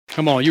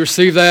Come on, you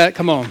receive that?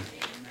 Come on.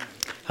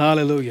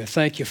 Hallelujah.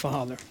 Thank you,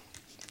 Father.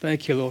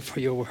 Thank you, Lord,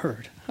 for your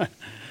word.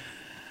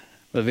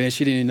 But Vince,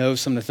 you didn't know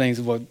some of the things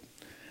of what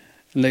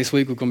next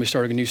week we're going to be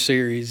starting a new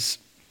series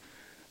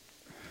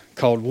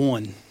called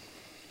One.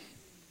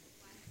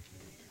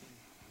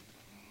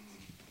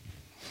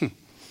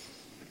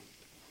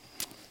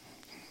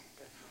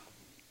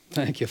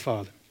 Thank you,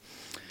 Father.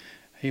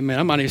 Amen.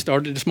 I might even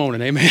started this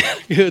morning. Amen.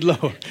 Good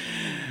Lord.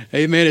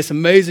 Amen. It's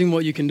amazing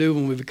what you can do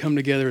when we come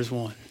together as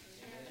one.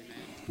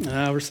 And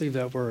I receive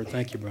that word.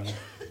 Thank you, brother.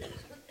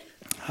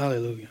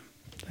 Hallelujah.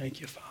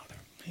 Thank you, Father.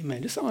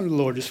 Amen. Just honor the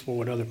Lord just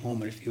for another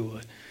moment, if you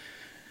would.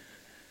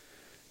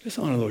 Just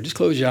honor the Lord. Just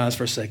close your eyes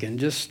for a second.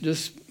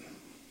 Just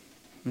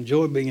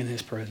enjoy being in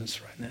His presence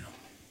right now.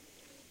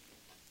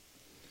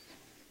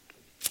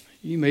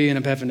 You may end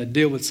up having to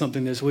deal with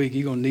something this week.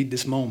 You're going to need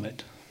this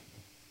moment.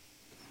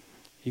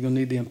 You're going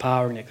to need the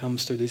empowering that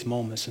comes through these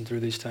moments and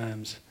through these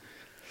times.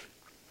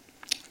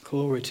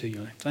 Glory to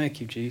you. Thank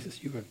you,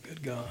 Jesus. You are a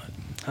good God.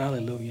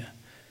 Hallelujah.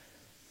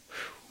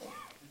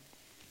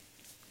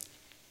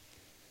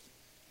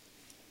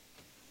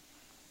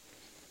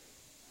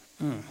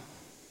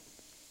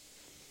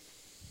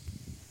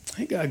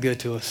 Ain't God good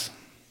to us?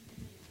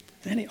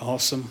 Ain't He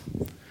awesome?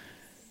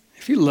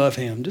 If you love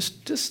Him,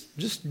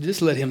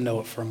 just let Him know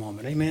it for a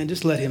moment. Amen.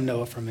 Just let Him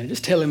know it for a minute.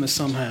 Just tell Him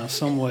somehow,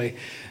 some way.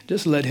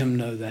 Just let Him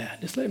know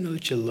that. Just let Him know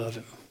that you love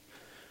Him.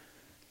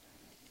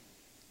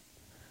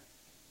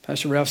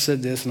 Pastor Ralph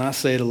said this, and I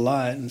say it a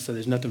lot, and so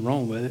there's nothing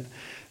wrong with it,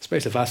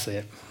 especially if I say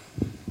it.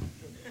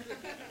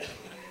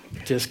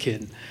 Just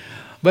kidding.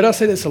 But I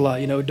say this a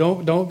lot. You know,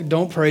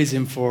 don't praise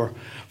Him for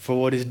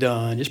what He's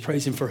done. Just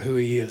praise Him for who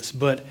He is.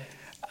 But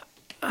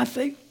I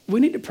think we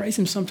need to praise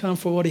Him sometime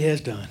for what He has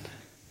done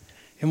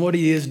and what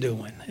He is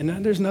doing.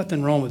 And there's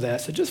nothing wrong with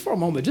that. So just for a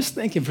moment, just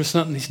thank Him for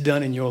something He's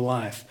done in your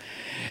life.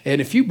 And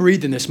if you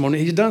breathed in this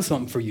morning, He's done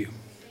something for you.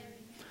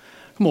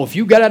 Come on, if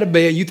you got out of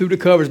bed, you threw the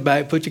covers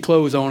back, put your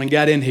clothes on, and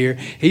got in here,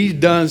 He's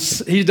done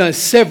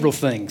several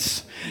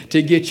things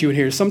to get you in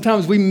here.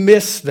 Sometimes we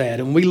miss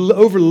that, and we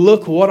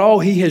overlook what all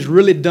He has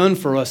really done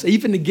for us,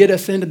 even to get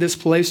us into this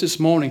place this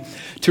morning,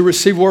 to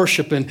receive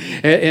worship and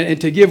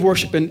to give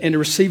worship and to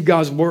receive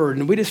God's word.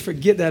 And we just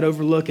forget that,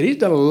 overlook it. He's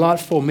done a lot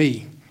for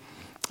me.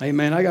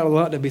 Amen. I got a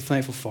lot to be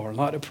thankful for, a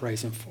lot to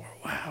praise Him for.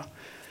 Wow.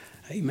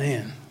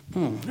 Amen.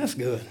 That's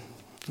good.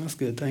 That's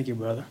good. Thank you,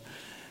 brother.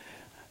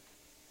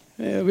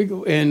 Yeah, we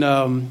go. And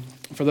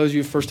for those of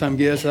you first-time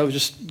guests, that was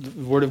just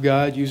the Word of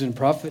God using a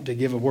prophet to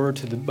give a word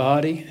to the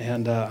body.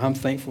 And I'm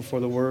thankful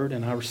for the word,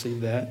 and I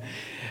received that.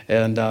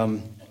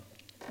 And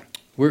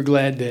we're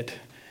glad that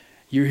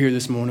you're here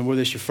this morning,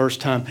 whether it's your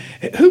first time.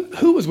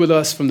 Who was with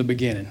us from the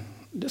beginning?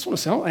 I just want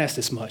to say, I don't ask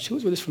this much. Who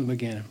was with us from the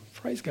beginning?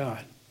 Praise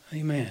God.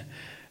 Amen.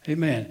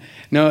 Amen.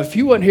 Now, if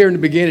you weren't here in the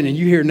beginning and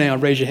you're here now,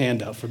 raise your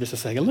hand up for just a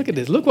second. Look at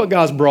this. Look what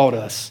God's brought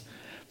us.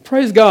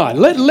 Praise God.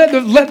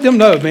 Let them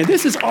know, man,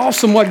 this is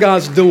awesome what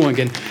God's doing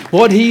and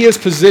what He is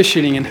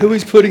positioning and who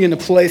He's putting into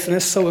place, and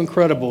it's so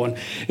incredible. And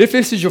if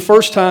this is your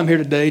first time here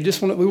today,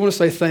 we want to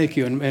say thank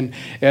you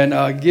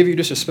and give you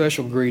just a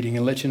special greeting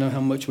and let you know how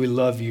much we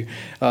love you.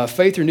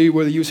 Faith or New,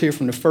 whether you was here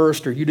from the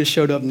first or you just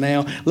showed up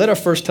now, let our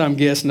first-time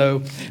guests know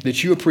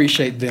that you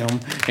appreciate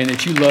them and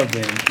that you love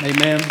them.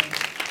 Amen.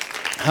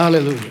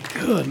 Hallelujah.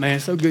 Good, man.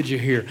 So good you're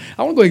here.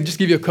 I want to go ahead and just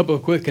give you a couple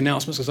of quick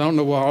announcements because I don't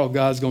know what all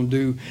God's going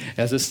to do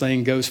as this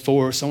thing goes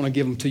forward. So I want to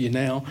give them to you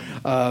now.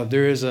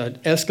 There is an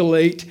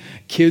Escalate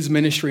Kids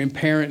Ministry and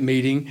Parent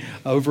Meeting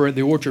over at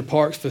the Orchard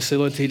Parks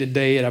facility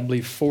today at, I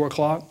believe, 4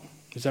 o'clock.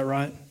 Is that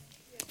right?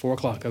 4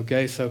 o'clock,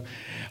 okay. So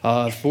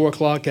 4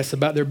 o'clock, that's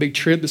about their big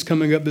trip that's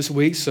coming up this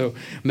week. So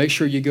make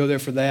sure you go there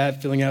for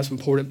that, filling out some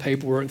important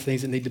paperwork and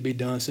things that need to be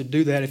done. So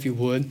do that if you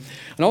would.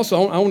 And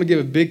also, I want to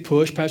give a big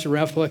push. Pastor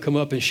Ralph will come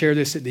up and share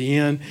this at the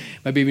end.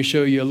 Maybe even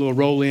show you a little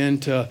roll in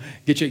to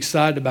get you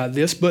excited about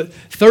this. But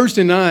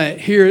Thursday night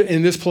here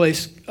in this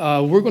place,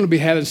 we're going to be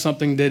having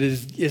something that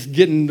is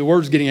getting, the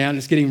word's getting out, and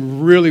it's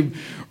getting really,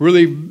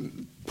 really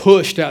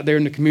pushed out there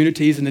in the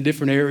communities and the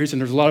different areas, and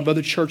there's a lot of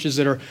other churches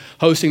that are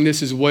hosting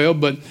this as well,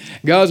 but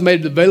God's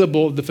made it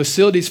available, the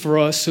facilities for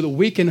us, so that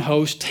we can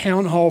host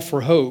Town Hall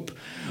for Hope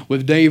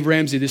with Dave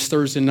Ramsey this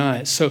Thursday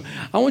night. So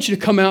I want you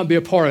to come out and be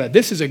a part of that.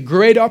 This is a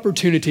great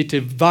opportunity to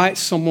invite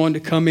someone to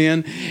come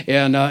in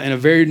and in a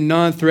very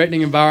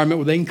non-threatening environment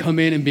where they can come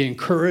in and be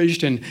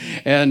encouraged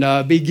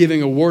and be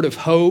giving a word of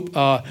hope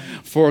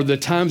for the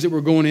times that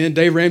we're going in.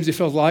 Dave Ramsey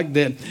felt like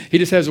that he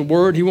just has a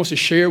word he wants to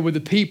share with the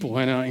people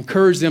and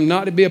encourage them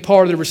not to be a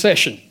part of the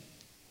recession.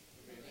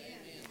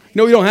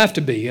 No, we don't have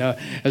to be.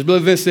 As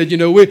Brother Vince said,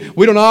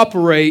 we don't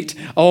operate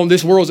on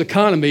this world's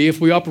economy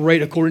if we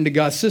operate according to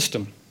God's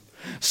system.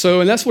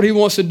 So, and that's what he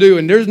wants to do.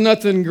 And there's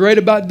nothing great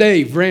about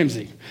Dave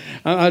Ramsey.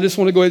 I just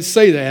want to go ahead and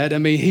say that. I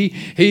mean,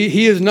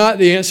 he is not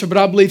the answer, but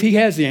I believe he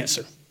has the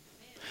answer.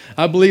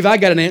 I believe I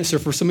got an answer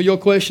for some of your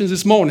questions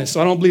this morning. So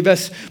I don't believe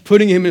that's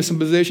putting him in some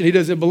position he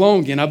doesn't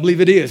belong in. I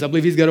believe it is. I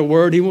believe he's got a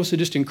word he wants to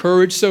just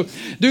encourage. So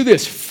do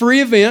this.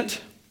 Free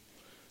event.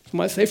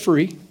 Somebody say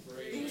free.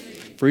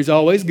 Free's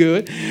always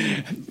good.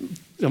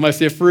 Somebody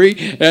said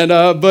free, and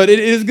but it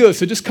is good.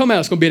 So just come out.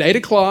 It's going to be at 8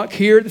 o'clock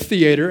here at the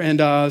theater,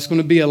 and it's going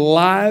to be a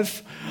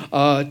live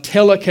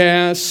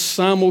telecast,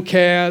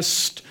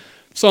 simulcast,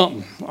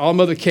 something,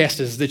 all other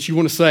casts that you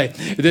want to say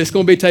that's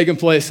going to be taking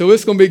place. So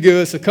it's going to be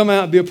good. So come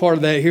out and be a part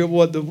of that. Hear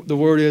what the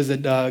word is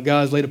that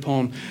God's laid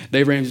upon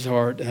Dave Ramsey's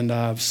heart, and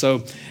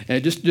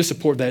just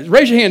support that.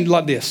 Raise your hand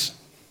like this.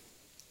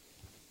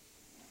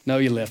 No,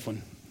 you left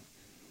one.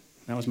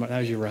 That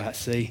was your right.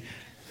 See.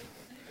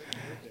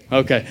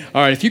 Okay.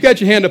 All right. If you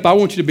got your hand up, I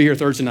want you to be here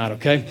Thursday night,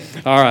 okay?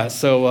 All right.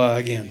 So,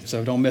 again,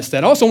 so don't miss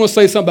that. I also want to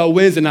say something about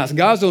Wednesday nights.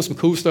 God's doing some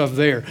cool stuff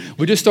there.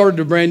 We just started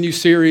a brand new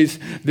series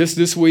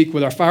this week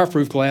with our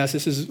fireproof class.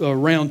 This is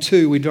round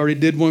 2. We already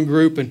did one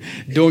group and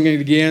doing it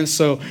again.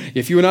 So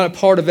if you're not a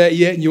part of that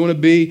yet and you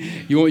want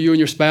you and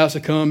your spouse to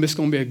come, it's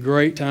going to be a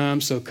great time.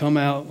 So come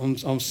out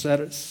on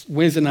Saturday,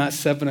 Wednesday night,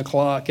 7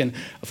 o'clock. And,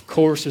 of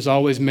course, there's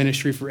always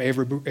ministry for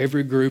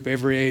every group,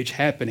 every age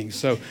happening.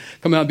 So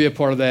come out and be a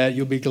part of that.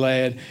 You'll be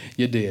glad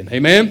you did.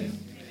 Amen?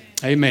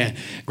 Amen.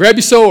 Grab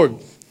your sword.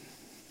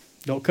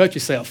 Don't cut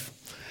yourself.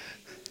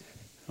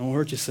 Don't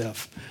hurt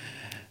yourself.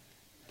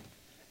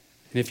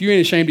 And if you ain't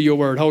ashamed of your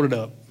word, hold it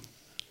up.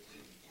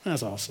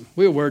 That's awesome.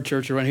 We're a word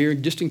church around here.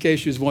 Just in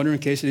case you was wondering,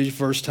 in case it is your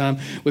first time,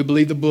 we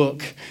believe the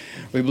book.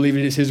 We believe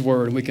it is his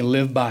word, and we can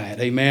live by it.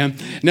 Amen?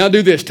 Now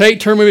do this.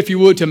 Turn with me, if you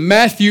would, to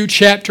Matthew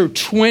chapter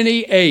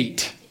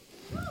 28.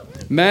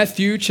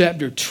 Matthew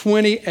chapter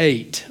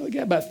 28. We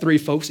got about 3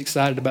 folks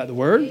excited about the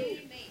word.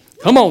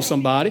 Come on,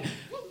 somebody.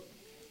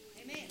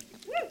 Amen.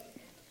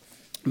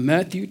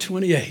 Matthew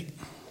 28.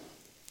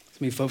 So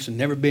many folks have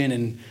never been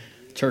in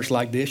church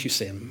like this. You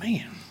say,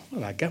 man,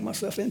 what I got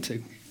myself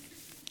into?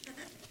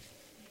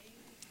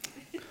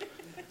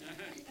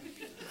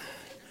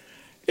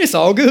 It's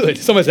all good.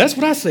 Somebody said, that's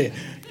what I said.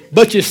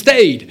 But you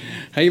stayed.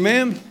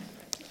 Amen.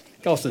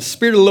 Because the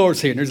Spirit of the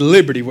Lord's here, and there's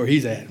liberty where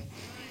he's at.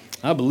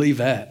 I believe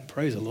that.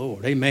 Praise the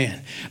Lord.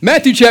 Amen.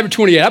 Matthew chapter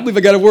 28. I believe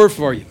I got a word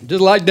for you.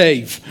 Just like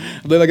Dave.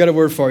 I believe I got a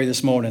word for you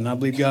this morning. I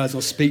believe God's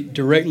going to speak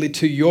directly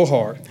to your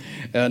heart.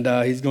 And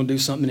he's going to do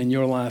something in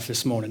your life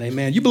this morning.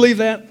 Amen. You believe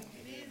that?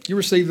 You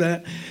receive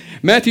that?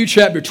 Matthew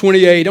chapter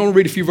 28. I want to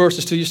read a few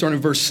verses to you, starting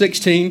in verse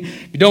 16.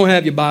 If you don't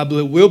have your Bible,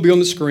 it will be on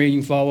the screen. You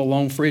can follow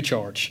along free of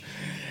charge.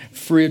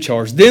 Free of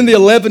charge. Then the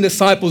 11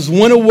 disciples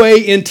went away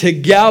into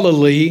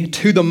Galilee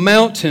to the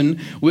mountain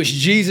which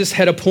Jesus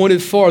had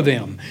appointed for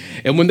them.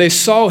 And when they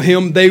saw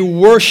him, they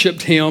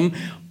worshiped him,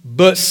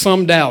 but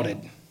some doubted.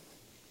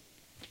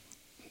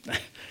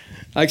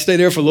 I can stay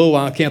there for a little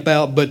while, camp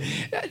out, but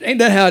ain't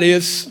that how it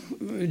is?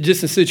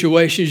 Just in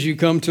situations, you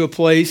come to a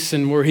place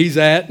and where he's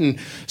at, and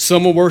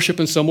some will worship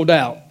and some will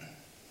doubt.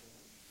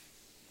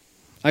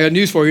 I got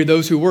news for you.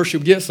 Those who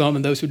worship get some,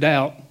 and those who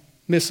doubt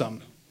miss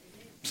some.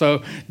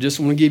 So just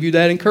want to give you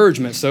that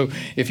encouragement. So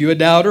if you're a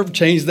doubter,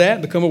 change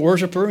that, become a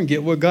worshiper, and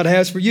get what God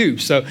has for you.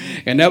 So,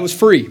 and that was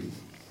free.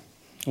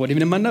 Wasn't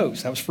even in my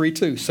notes. That was free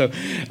too. So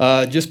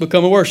just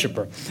become a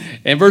worshiper.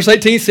 And verse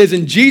 18 says,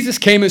 and Jesus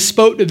came and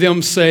spoke to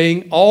them,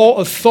 saying, all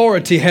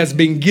authority has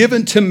been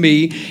given to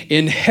me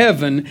in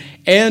heaven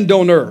and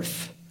on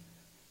earth.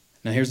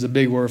 Now here's the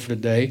big word for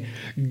today.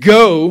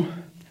 Go,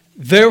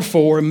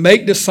 therefore, and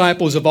make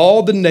disciples of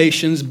all the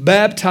nations,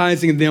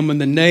 baptizing them in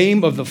the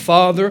name of the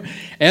Father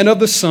and of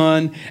the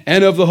Son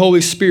and of the Holy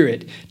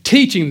Spirit,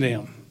 teaching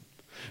them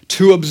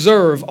to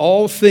observe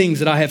all things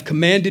that I have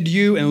commanded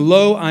you, and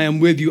lo, I am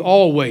with you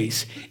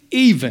always,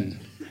 even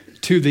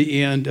to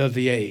the end of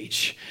the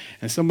age.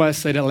 And somebody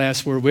say that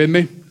last word with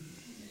me.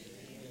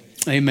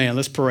 Amen.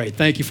 Let's pray.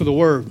 Thank you for the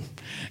word.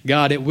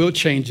 God, it will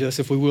change us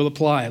if we will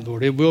apply it,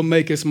 Lord. It will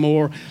make us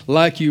more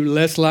like you,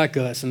 less like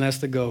us, and that's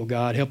the goal,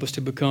 God. Help us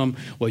to become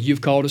what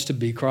you've called us to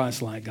be,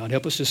 Christ-like, God.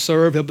 Help us to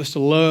serve, help us to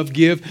love,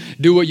 give,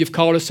 do what you've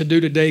called us to do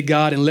today,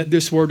 God, and let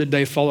this word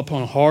today fall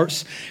upon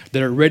hearts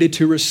that are ready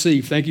to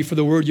receive. Thank you for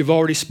the word you've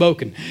already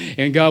spoken.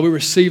 And, God, we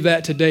receive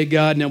that today,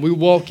 God. Now we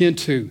walk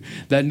into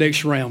that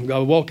next realm, God.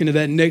 We walk into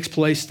that next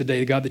place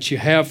today, God, that you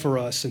have for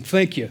us. And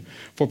thank you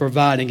for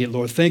providing it,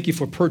 Lord. Thank you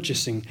for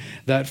purchasing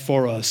that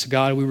for us.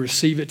 God, we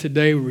receive it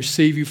today. We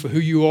receive you for who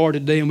you are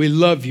today, and we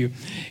love you.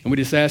 And we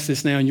just ask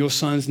this now in your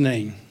Son's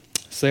name.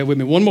 Say it with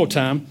me one more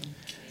time.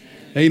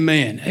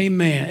 Amen.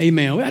 Amen.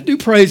 Amen. I do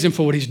praise him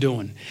for what he's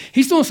doing.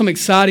 He's doing some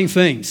exciting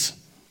things.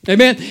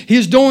 Amen.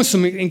 He's doing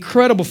some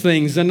incredible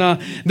things. And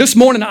this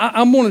morning,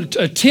 I'm going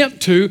to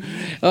attempt to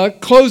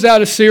close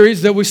out a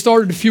series that we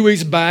started a few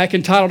weeks back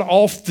entitled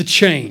Off the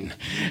Chain.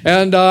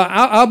 And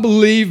I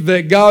believe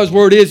that God's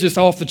word is just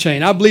off the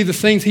chain. I believe the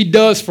things he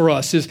does for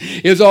us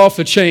is off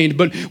the chain.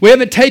 But we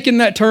haven't taken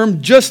that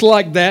term just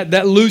like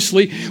that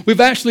loosely. We've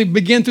actually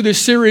begun through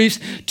this series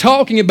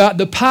talking about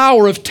the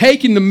power of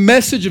taking the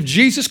message of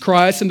Jesus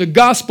Christ and the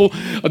gospel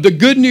of the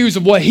good news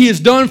of what he has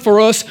done for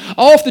us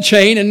off the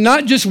chain, and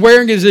not just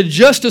wearing his is it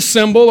just a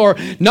symbol or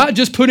not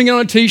just putting it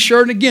on a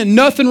t-shirt? And again,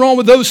 nothing wrong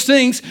with those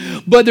things,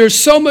 but there's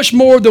so much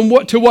more than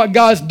what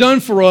God's done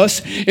for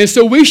us. And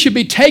so we should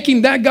be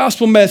taking that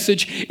gospel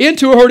message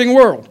into a hurting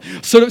world.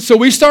 So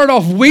we started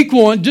off week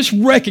 1 just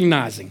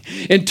recognizing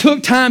and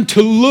took time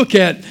to look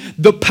at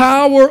the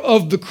power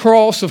of the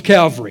cross of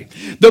Calvary,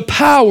 the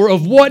power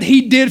of what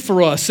he did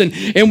for us.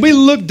 And we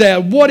looked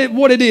at what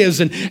it is.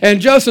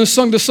 And Justin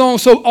sung the song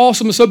so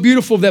awesome and so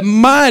beautiful that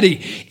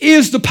mighty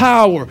is the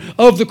power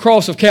of the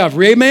cross of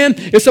Calvary. Amen?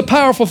 It's a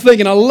powerful thing,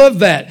 and I love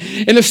that.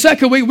 In the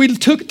second week, we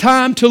took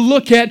time to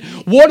look at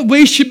what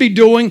we should be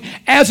doing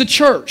as a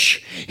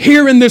church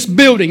here in this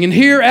building and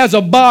here as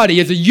a body,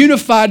 as a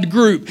unified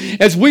group,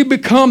 as we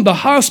become the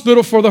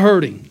hospital for the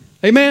hurting.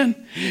 Amen?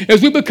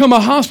 As we become a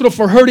hospital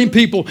for hurting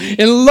people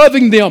and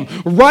loving them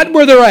right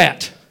where they're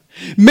at,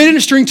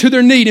 ministering to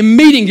their need and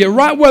meeting it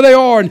right where they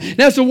are. And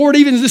that's the word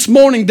even this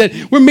morning, that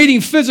we're meeting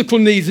physical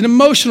needs and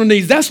emotional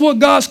needs. That's what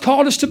God's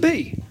called us to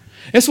be.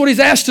 That's what he's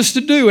asked us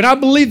to do. And I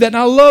believe that. And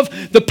I love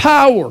the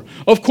power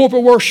of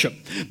corporate worship,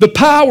 the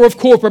power of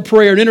corporate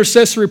prayer and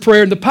intercessory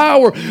prayer, and the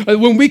power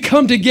when we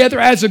come together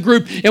as a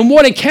group and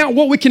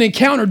what we can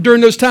encounter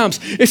during those times.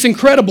 It's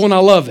incredible, and I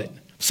love it.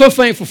 So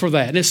thankful for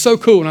that. And it's so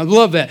cool, and I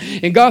love that.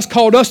 And God's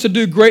called us to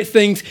do great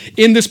things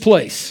in this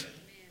place.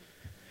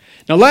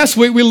 Now, last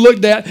week we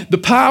looked at the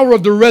power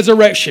of the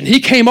resurrection. He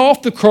came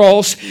off the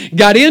cross,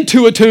 got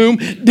into a tomb,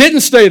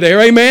 didn't stay there,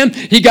 amen?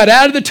 He got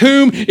out of the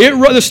tomb,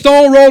 the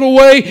stone rolled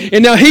away,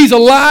 and now he's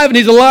alive, and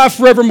he's alive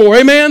forevermore,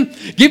 amen?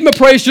 Give him a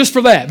praise just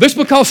for that, just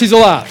because he's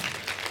alive.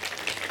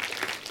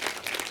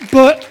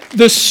 But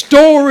the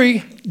story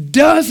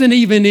doesn't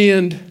even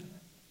end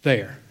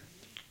there.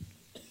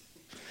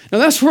 Now,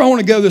 that's where I want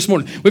to go this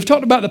morning. We've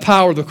talked about the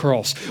power of the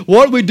cross,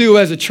 what we do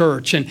as a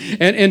church,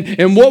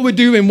 and what we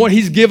do and what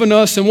he's given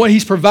us and what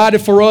he's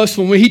provided for us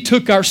when he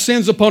took our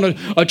sins upon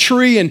a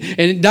tree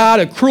and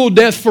died a cruel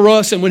death for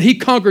us, and when he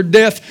conquered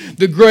death,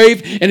 the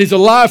grave, and is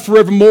alive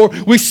forevermore.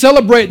 We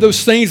celebrate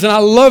those things, and I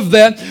love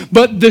that,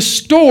 but the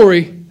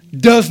story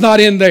does not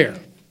end there.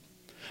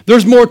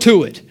 There's more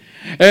to it.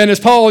 And as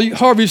Paul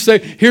Harvey say,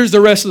 here's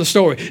the rest of the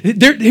story.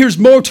 Here's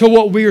more to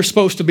what we are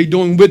supposed to be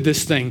doing with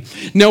this thing.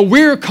 Now,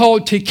 we're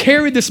called to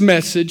carry this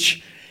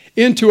message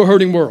into a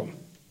hurting world.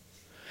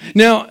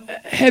 Now,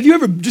 have you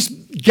ever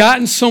just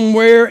gotten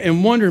somewhere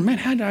and wondered, man,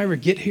 how did I ever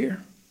get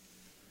here?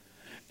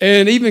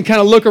 And even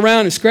kind of look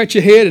around and scratch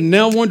your head and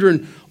now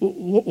wondering,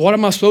 what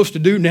am I supposed to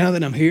do now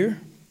that I'm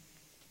here?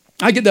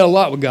 I get that a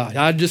lot with God.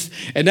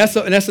 And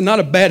that's not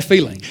a bad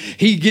feeling.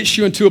 He gets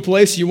you into a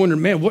place you wonder,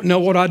 man, what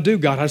do I do,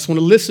 God? I just want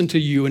to listen to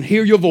you and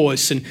hear your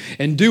voice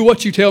and do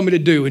what you tell me to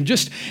do. And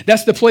just,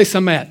 that's the place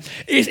I'm at.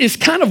 It's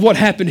kind of what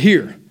happened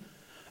here.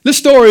 This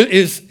story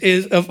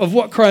is of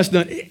what Christ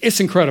done. It's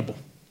incredible.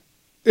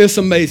 It's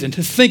amazing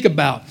to think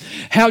about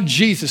how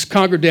Jesus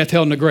conquered death,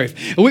 hell, and the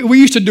grave. We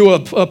used to do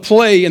a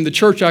play in the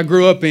church I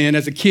grew up in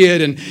as a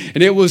kid, and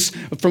it was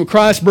from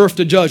Christ's birth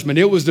to judgment.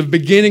 It was the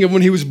beginning of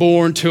when he was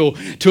born till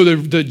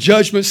the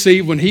judgment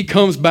seat when he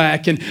comes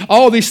back, and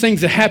all these things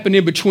that happen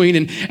in between.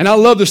 And I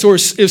love the story.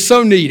 It's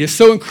so neat. It's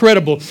so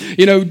incredible.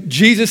 You know,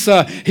 Jesus,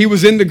 he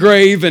was in the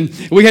grave, and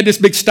we had this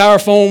big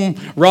styrofoam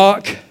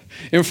rock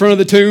in front of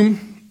the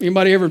tomb.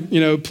 Anybody ever,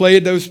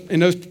 played those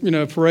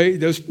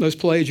parade, those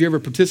plays? You ever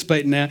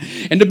participate in that?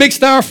 And the big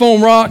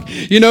styrofoam rock,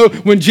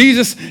 when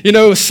Jesus,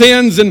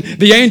 ascends and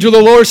the angel of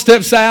the Lord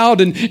steps out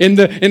and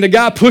the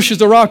guy pushes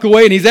the rock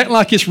away and he's acting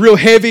like it's real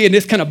heavy and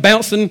it's kind of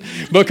bouncing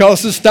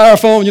because it's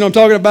styrofoam. You know what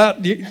I'm talking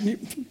about?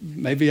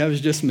 Maybe that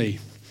was just me.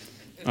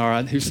 All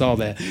right, who saw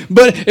that?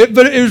 But it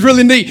was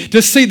really neat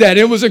to see that.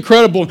 It was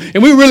incredible.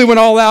 And we really went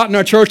all out in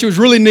our church. It was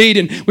really neat.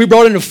 And we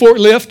brought in a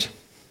forklift.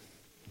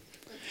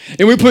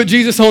 And we put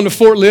Jesus on the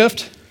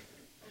forklift.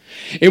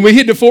 And we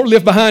hid the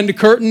forklift behind the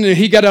curtain. And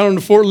he got out on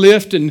the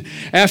forklift. And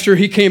after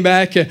he came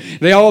back,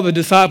 all the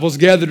disciples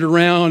gathered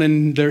around.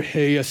 And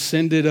he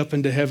ascended up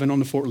into heaven on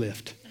the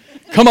forklift.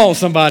 Come on,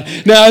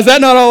 somebody. Now, is that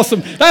not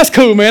awesome? That's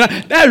cool,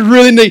 man. That's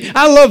really neat.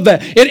 I love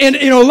that. And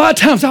a lot of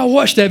times I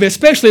watch that,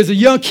 especially as a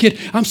young kid.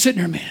 I'm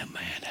sitting there, man,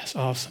 that's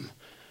awesome.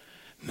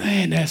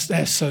 Man,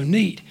 that's so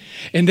neat.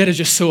 And that is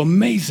just so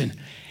amazing.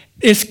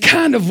 It's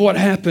kind of what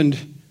happened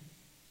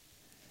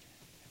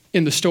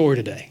in the story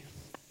today.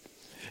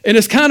 And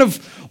it's kind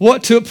of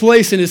what took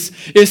place, and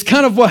it's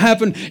kind of what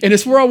happened, and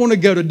it's where I want to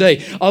go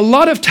today. A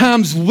lot of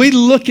times we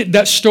look at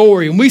that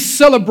story and we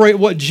celebrate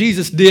what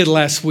Jesus did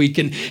last week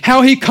and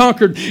how he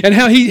conquered and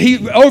how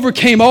he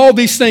overcame all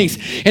these things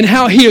and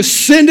how he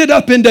ascended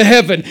up into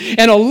heaven.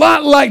 And a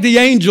lot like the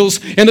angels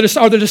and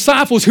the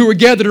disciples who were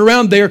gathered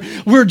around there,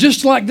 we're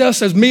just like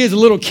us, as me as a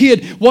little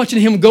kid, watching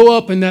him go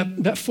up in that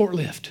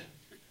forklift.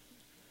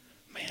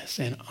 Man,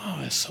 saying, oh,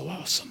 that's so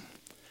awesome.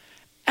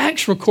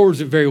 Acts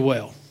records it very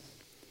well.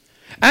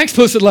 Acts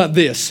puts it like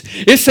this.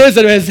 It says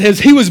that as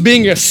he was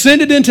being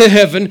ascended into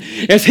heaven,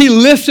 as he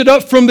lifted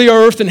up from the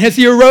earth, and as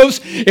he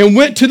arose and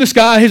went to the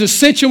sky, his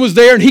ascension was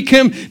there, and he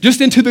came just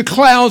into the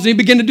clouds, and he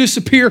began to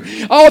disappear.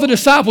 All the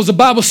disciples, the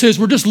Bible says,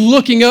 were just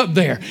looking up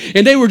there,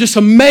 and they were just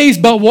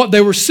amazed by what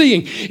they were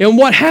seeing. And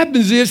what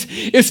happens is,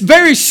 it's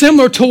very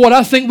similar to what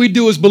I think we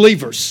do as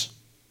believers.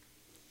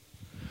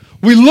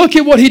 We look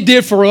at what he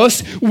did for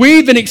us. We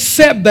even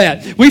accept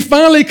that. We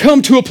finally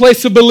come to a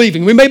place of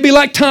believing. We may be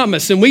like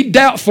Thomas, and we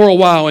doubt for a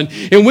while, and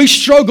we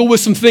struggle with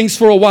some things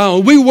for a while,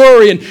 and we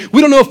worry, and we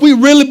don't know if we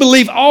really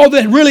believe all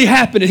that really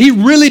happened, and he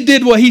really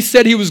did what he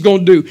said he was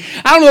going to do.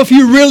 I don't know if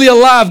you're really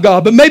alive,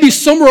 God, but maybe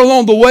somewhere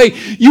along the way,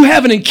 you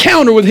have an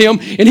encounter with him,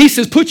 and he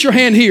says, put your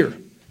hand here.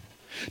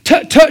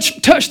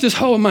 Touch this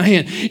hole in my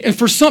hand. And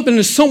for something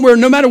that's somewhere,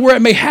 no matter where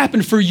it may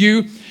happen for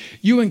you,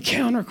 you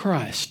encounter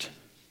Christ.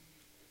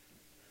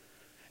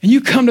 And you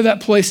come to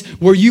that place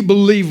where you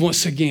believe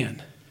once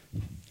again.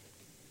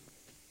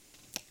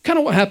 Kind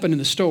of what happened in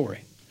the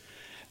story.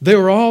 They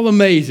were all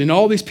amazed, and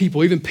all these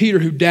people, even Peter,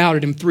 who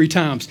doubted him 3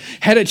 times,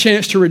 had a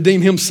chance to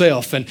redeem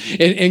himself,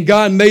 and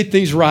God made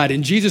things right.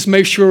 And Jesus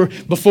made sure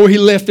before he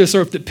left this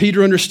earth that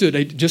Peter understood,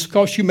 hey, just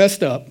because you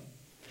messed up,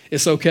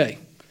 it's okay.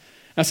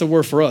 That's a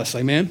word for us,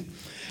 amen?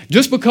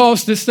 Just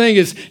because this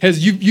thing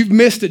you've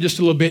missed it just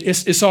a little bit,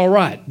 it's all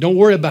right. Don't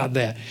worry about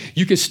that.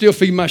 You can still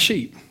feed my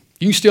sheep.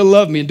 You can still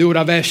love me and do what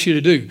I've asked you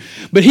to do.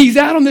 But he's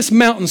out on this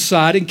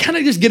mountainside, and kind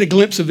of just get a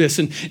glimpse of this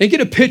and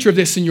get a picture of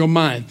this in your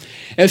mind.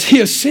 As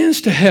he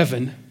ascends to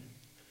heaven,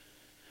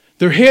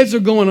 their heads are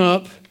going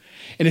up,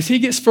 and as he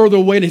gets further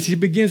away and as he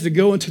begins to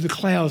go into the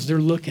clouds, they're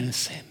looking and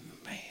saying,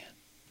 man,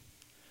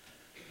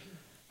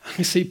 I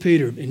can see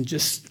Peter and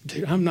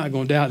dude, I'm not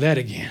going to doubt that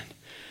again.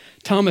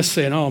 Thomas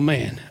said, oh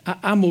man,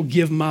 I'm going to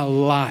give my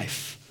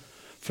life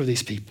for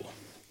these people.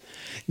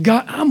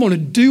 God, I'm going to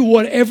do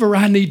whatever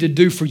I need to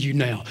do for you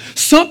now.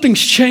 Something's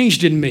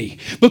changed in me.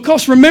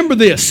 Because remember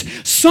this,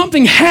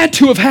 something had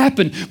to have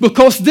happened,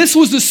 because this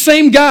was the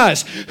same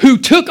guys who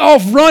took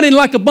off running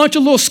like a bunch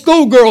of little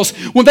schoolgirls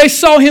when they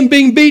saw him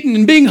being beaten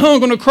and being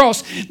hung on a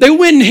cross. They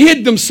went and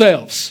hid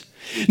themselves.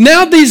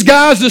 Now these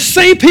guys, the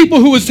same people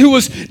who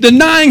was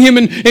denying him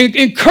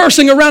and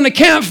cursing around the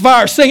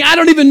campfire, saying, I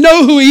don't even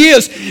know who he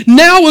is,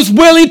 now was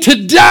willing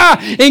to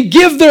die and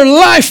give their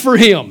life for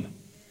him.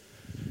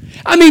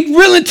 I mean,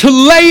 willing to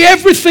lay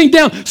everything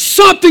down.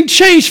 Something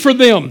changed for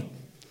them.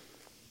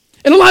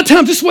 And a lot of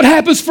times this is what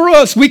happens for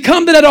us. We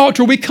come to that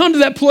altar, we come to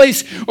that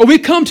place, or we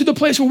come to the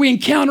place where we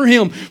encounter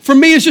him. For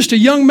me, as just a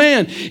young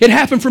man, it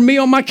happened for me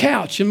on my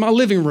couch in my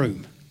living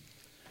room.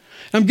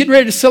 I'm getting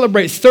ready to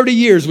celebrate 30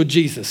 years with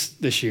Jesus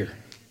this year.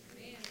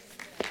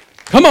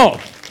 Come on.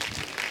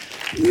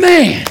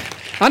 Man,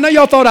 I know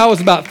y'all thought I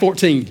was about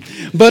 14,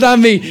 but I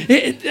mean,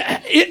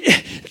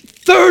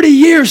 30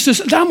 years,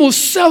 I'm going to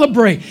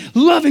celebrate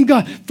loving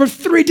God. For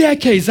 3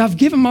 decades, I've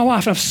given my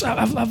life.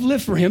 I've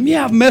lived for him.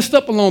 Yeah, I've messed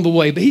up along the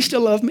way, but he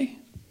still loved me.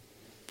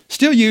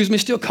 Still used me,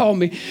 still called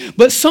me.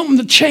 But something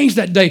that changed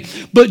that day.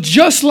 But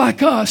just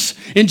like us,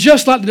 and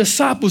just like the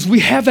disciples, we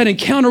have that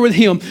encounter with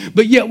him.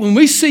 But yet when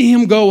we see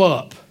him go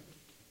up,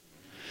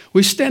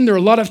 we stand there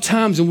a lot of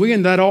times, and we're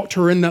in that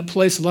altar, in that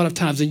place a lot of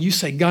times, and you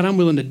say, God, I'm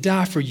willing to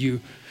die for you.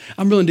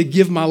 I'm willing to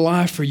give my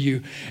life for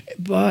you.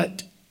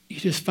 But you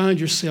just find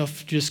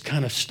yourself just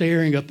kind of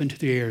staring up into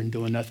the air and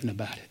doing nothing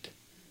about it.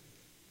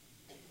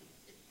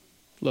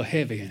 A little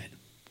heavy in it.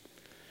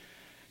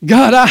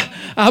 God,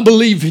 I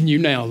believe in you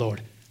now,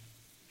 Lord.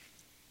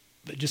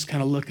 But just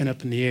kind of looking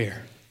up in the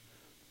air.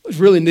 It was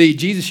really neat.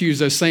 Jesus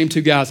used those same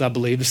 2 guys, I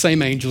believe, the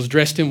same angels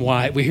dressed in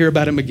white. We hear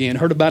about them again.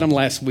 Heard about them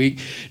last week.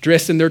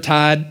 Dressed in their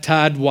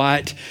tied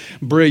white,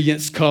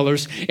 brilliance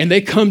colors. And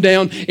they come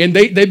down and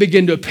they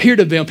begin to appear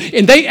to them.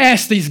 And they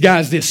ask these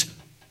guys this,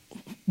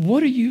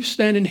 what are you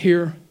standing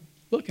here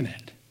looking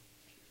at?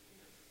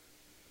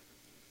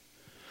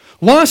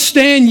 Why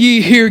stand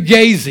ye here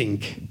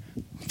gazing?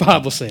 The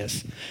Bible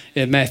says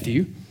in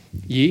Matthew,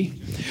 ye.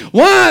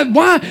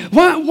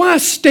 Why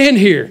stand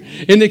here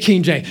in the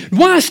King James?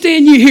 Why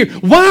stand ye here?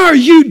 Why are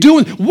you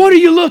doing? What are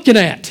you looking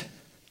at?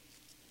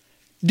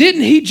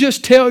 Didn't he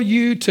just tell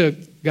you to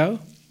go?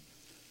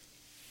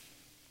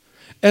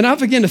 And I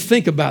begin to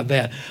think about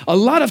that. A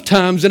lot of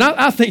times, and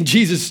I think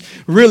Jesus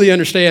really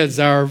understands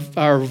our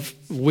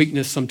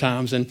weakness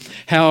sometimes, and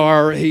how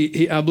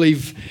I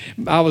believe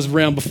I was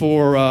around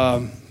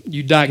before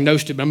you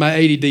diagnosed it, but my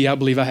ADD, I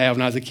believe I have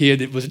when I was a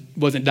kid. It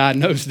wasn't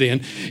diagnosed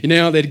then. You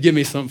know, they'd give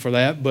me something for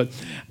that, but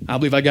I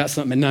believe I got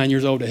something at 9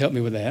 years old to help me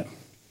with that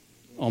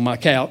on my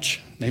couch,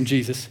 named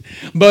Jesus.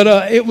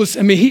 But it was,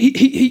 I mean,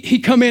 he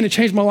come in and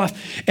changed my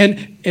life.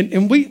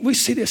 And we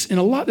see this in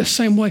a lot the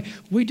same way.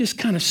 We just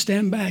kind of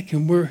stand back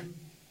and we're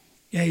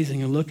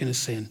gazing and looking and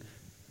saying,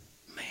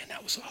 man,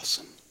 that was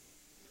awesome.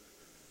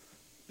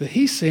 But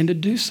he's saying to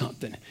do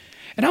something.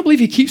 And I believe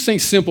he keeps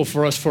things simple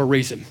for us for a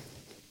reason.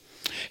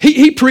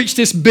 He preached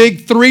this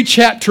big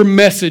 3-chapter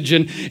message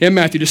in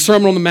Matthew, the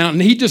Sermon on the Mount.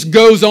 And he just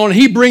goes on and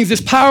he brings this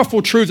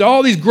powerful truth,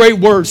 all these great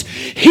words.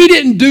 He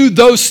didn't do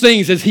those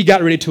things as he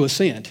got ready to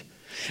ascend.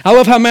 I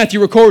love how Matthew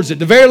records it.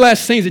 The very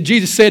last things that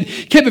Jesus said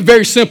kept it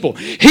very simple.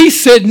 He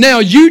said, now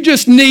you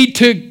just need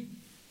to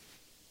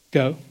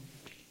go.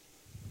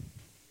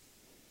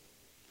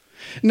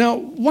 Now,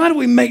 why do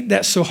we make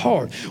that so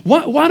hard?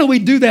 Why do we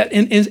do that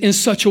in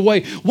such a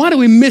way? Why do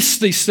we miss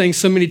these things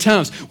so many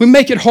times? We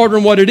make it harder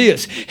than what it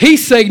is.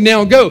 He's saying,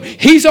 now go.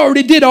 He's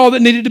already did all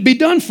that needed to be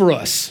done for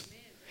us.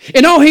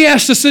 And all he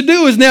asks us to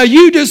do is now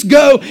you just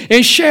go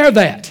and share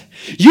that.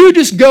 You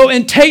just go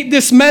and take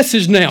this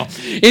message now.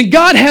 And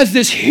God has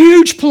this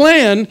huge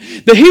plan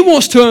that he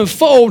wants to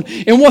unfold.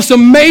 And what's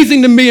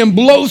amazing to me and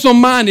blows my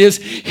mind is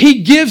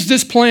he gives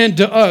this plan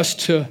to us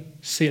to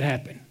see it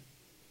happen.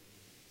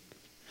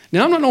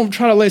 Now, I'm not going to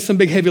try to lay some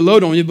big heavy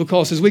load on you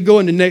because as we go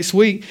into next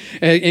week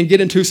and get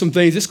into some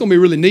things, it's going to be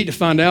really neat to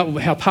find out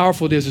how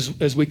powerful it is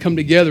as we come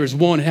together as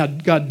one, how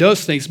God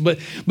does things. But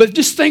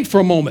just think for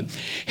a moment.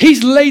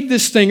 He's laid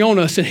this thing on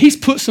us, and he's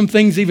put some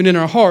things even in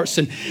our hearts.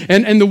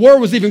 And the word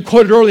was even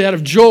quoted earlier out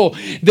of Joel,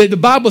 that the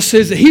Bible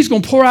says that he's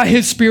going to pour out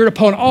his spirit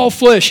upon all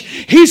flesh.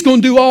 He's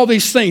going to do all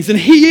these things, and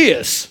he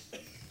is.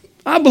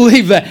 I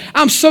believe that.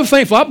 I'm so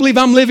thankful. I believe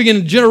I'm living in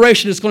a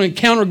generation that's going to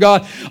encounter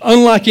God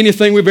unlike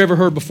anything we've ever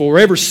heard before,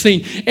 ever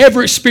seen,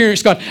 ever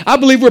experienced God. I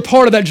believe we're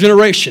part of that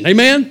generation.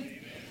 Amen?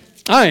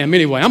 I am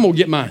anyway. I'm going to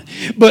get mine.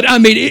 But I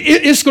mean,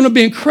 it's going to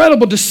be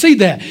incredible to see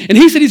that. And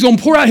he said he's going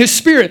to pour out his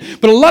spirit.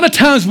 But a lot of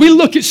times we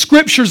look at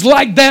scriptures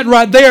like that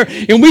right there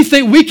and we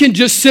think we can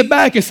just sit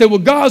back and say, well,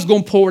 God's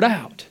going to pour it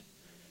out.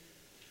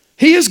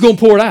 He is going to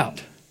pour it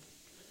out.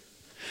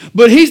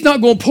 But he's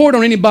not going to pour it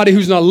on anybody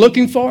who's not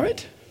looking for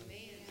it,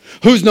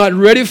 who's not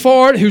ready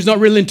for it, who's not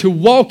willing to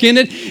walk in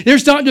it.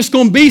 There's not just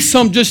going to be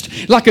some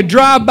just like a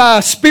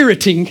drive-by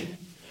spiriting,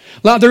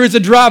 like there is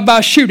a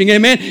drive-by shooting,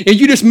 amen? And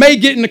you just may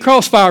get in the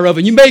crossfire of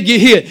it. You may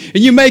get hit,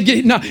 and you may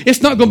get, no,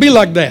 it's not going to be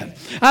like that.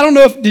 I don't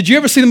know did you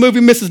ever see the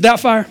movie Mrs.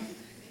 Doubtfire?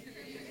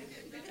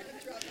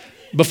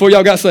 Before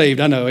y'all got saved,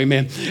 I know,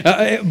 amen.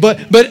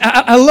 But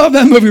I love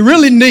that movie,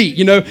 really neat.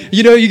 You know,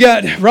 you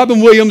got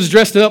Robin Williams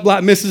dressed up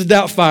like Mrs.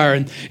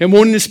 Doubtfire and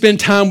wanting to spend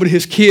time with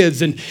his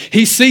kids. And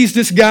he sees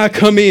this guy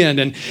come in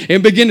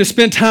and begin to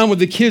spend time with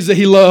the kids that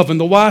he loved and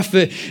the wife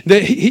that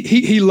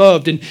he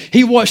loved. And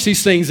he watched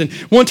these things. And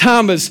one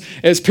time as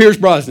Pierce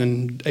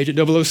Brosnan,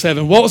 Agent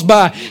 007, walks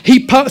by,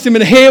 he pops him in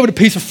the head with a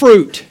piece of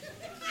fruit.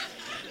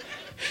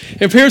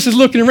 And Pierce is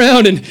looking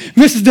around and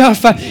Mrs.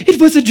 Doubtfire,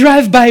 it was a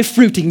drive-by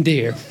fruiting,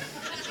 dear.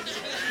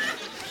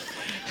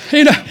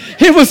 You know,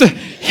 it was a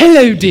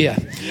hello, dear.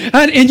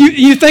 And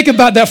you think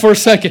about that for a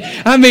second.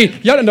 I mean,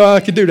 y'all didn't know I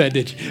could do that,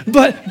 did you?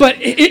 But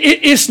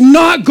it's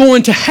not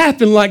going to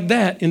happen like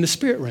that in the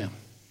spirit realm.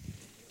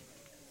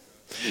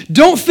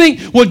 Don't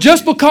think, well,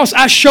 just because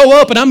I show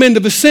up and I'm in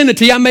the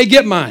vicinity, I may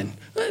get mine.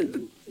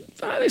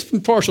 There's some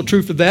partial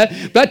truth to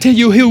that. But I tell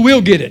you who will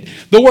get it.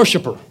 The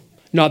worshiper,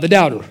 not the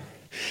doubter.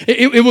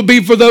 It will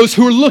be for those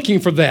who are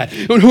looking for that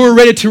and who are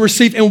ready to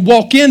receive and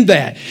walk in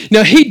that.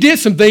 Now, he did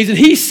some things and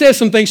he says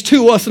some things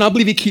to us, and I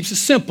believe he keeps it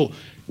simple.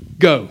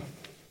 Go.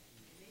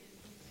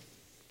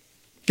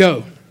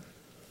 Go.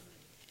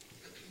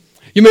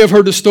 You may have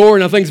heard the story,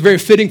 and I think it's very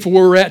fitting for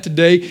where we're at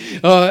today.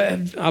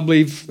 I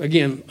believe,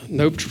 again,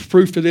 no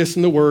proof to this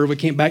in the Word. We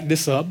can't back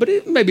this up, but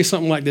it may be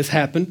something like this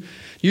happened.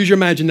 Use your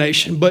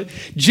imagination. But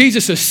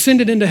Jesus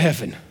ascended into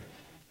heaven.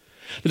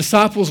 The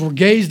disciples were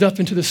gazed up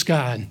into the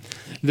sky, and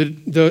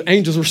the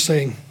angels were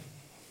saying,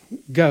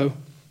 go.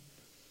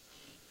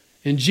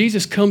 And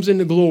Jesus comes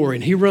into glory,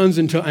 and he runs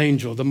into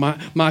angel, the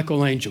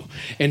Michael angel.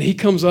 And he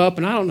comes up,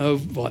 and I don't know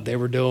what they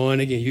were doing.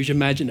 Again, use your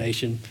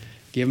imagination.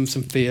 Give him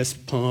some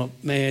fist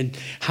pump, man,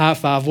 high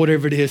five,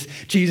 whatever it is.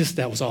 Jesus,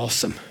 that was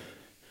awesome.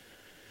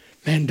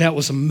 Man, that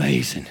was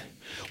amazing.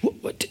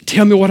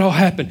 Tell me what all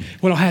happened.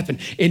 What all happened?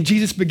 And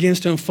Jesus begins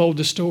to unfold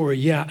the story.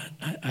 Yeah,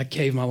 I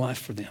gave my life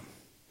for them.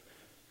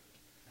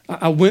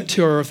 I went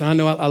to earth, and I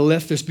know I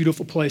left this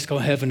beautiful place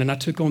called heaven, and I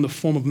took on the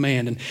form of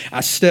man, and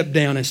I stepped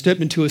down and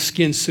stepped into a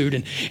skin suit,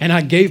 and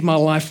I gave my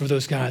life for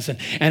those guys, and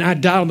I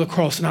died on the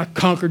cross, and I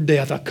conquered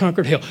death, I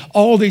conquered hell,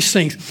 all these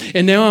things,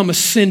 and now I'm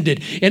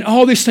ascended, and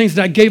all these things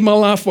that I gave my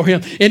life for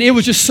him, and it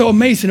was just so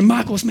amazing. And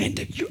Michael was, man,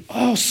 dude, you're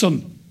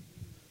awesome.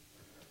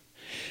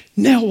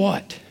 Now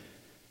what?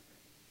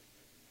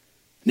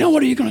 Now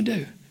what are you going to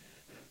do?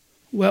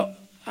 Well,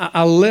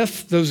 I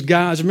left those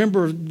guys.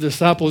 Remember the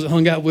disciples that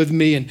hung out with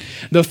me and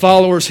the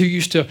followers who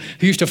used to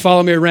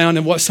follow me around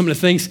and watch some of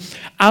the things.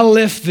 I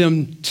left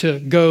them to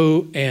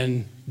go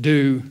and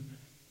do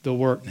the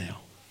work now.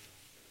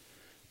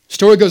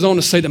 Story goes on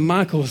to say that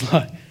Michael was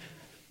like,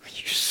 are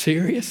you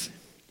serious?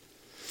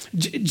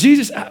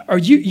 Jesus,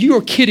 you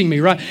are kidding me,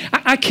 right?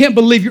 I can't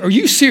believe you. Are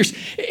you serious?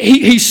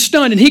 He's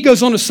stunned, and he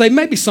goes on to say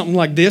maybe something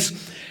like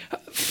this.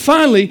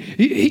 Finally,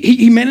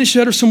 he managed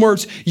to utter some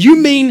words. You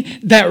mean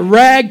that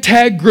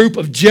ragtag group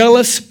of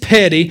jealous,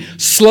 petty,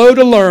 slow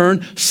to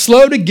learn,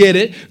 slow to get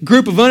it,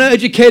 group of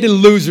uneducated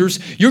losers,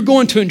 you're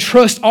going to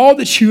entrust all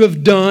that you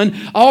have done,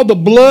 all the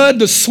blood,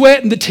 the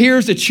sweat, and the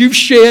tears that you've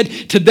shed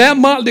to that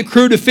motley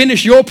crew to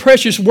finish your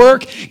precious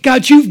work?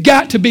 God, you've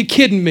got to be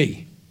kidding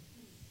me.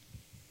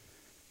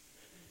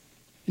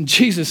 And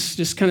Jesus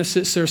just kind of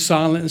sits there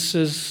silent and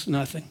says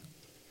nothing.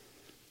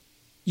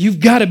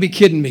 You've got to be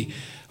kidding me.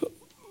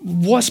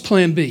 What's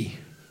plan B?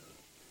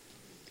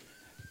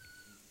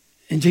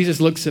 And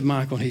Jesus looks at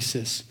Michael and he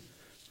says,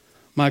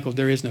 Michael,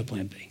 there is no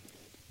plan B.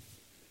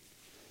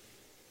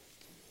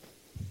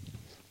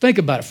 Think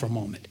about it for a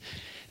moment.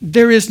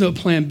 There is no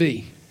plan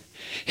B.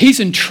 He's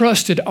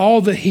entrusted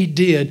all that he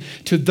did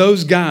to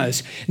those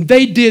guys.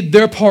 They did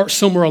their part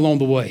somewhere along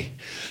the way.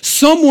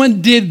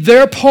 Someone did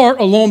their part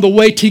along the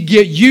way to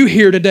get you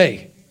here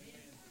today.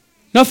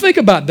 Now think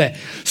about that.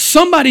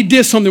 Somebody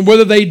did something,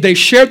 whether they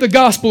shared the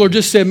gospel or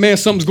just said, man,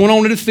 something's going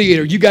on in the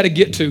theater you got to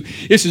get to.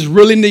 This is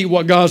really neat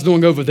what God's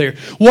doing over there.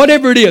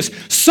 Whatever it is,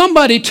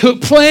 somebody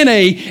took plan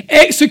A,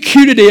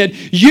 executed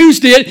it,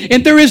 used it,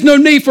 and there is no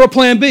need for a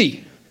plan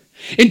B.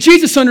 And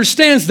Jesus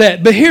understands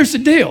that, but here's the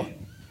deal.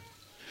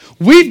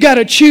 We've got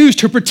to choose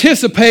to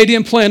participate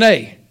in plan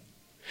A.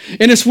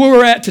 And it's where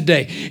we're at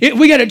today.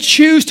 We got to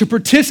choose to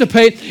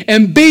participate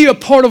and be a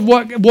part of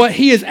what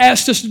he has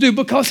asked us to do,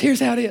 because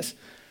here's how it is.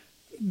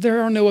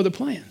 There are no other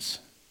plans.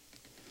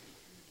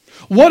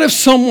 What if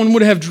someone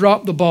would have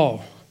dropped the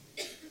ball?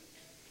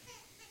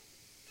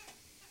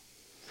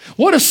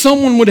 What if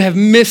someone would have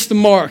missed the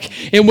mark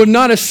and would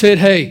not have said,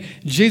 hey,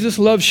 Jesus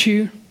loves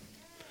you.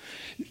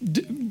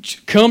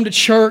 Come to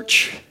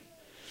church.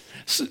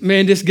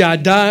 Man, this guy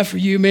died for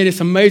you. Man,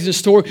 it's an amazing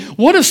story.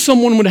 What if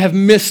someone would have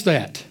missed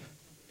that?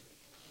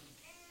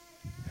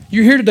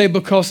 You're here today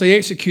because they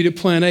executed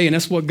plan A, and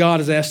that's what God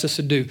has asked us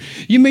to do.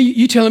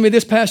 You telling me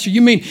this, Pastor?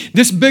 You mean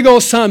this big old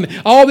assignment,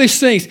 all these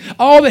things,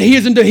 all that he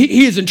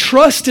has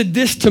entrusted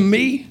this to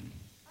me?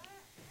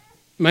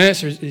 My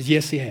answer is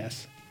yes, he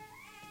has.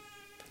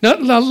 Now,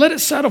 let it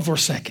settle for a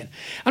second.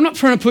 I'm not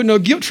trying to put no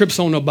guilt trips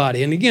on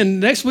nobody. And again,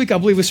 next week, I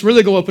believe it's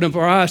really going to open up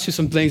our eyes to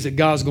some things that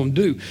God's going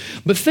to do.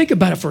 But think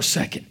about it for a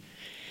second.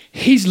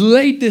 He's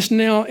laid this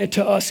now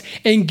to us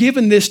and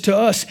given this to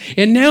us.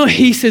 And now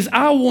he says,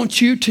 I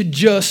want you to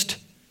just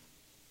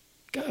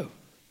go.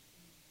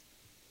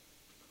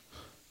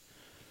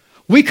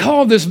 We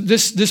call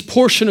this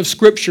portion of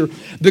Scripture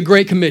the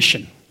Great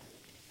Commission.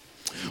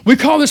 We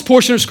call this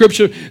portion of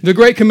Scripture the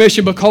Great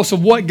Commission because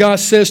of what God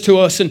says to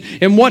us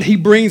and what he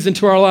brings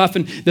into our life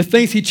and the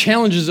things he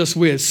challenges us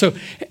with. So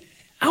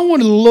I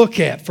want to look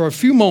at, for a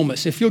few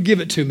moments, if you'll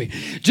give it to me,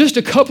 just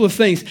a couple of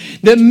things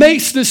that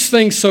makes this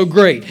thing so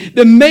great,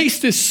 that makes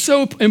this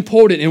so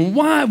important, and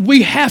why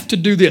we have to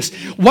do this,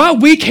 why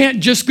we can't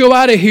just go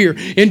out of here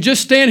and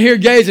just stand here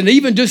gazing,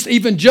 even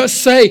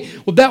just say,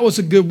 well, that was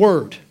a good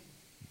word.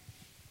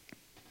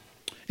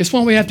 It's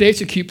why we have to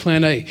execute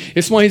plan A.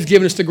 It's why he's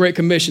given us the Great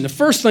Commission. The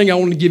first thing I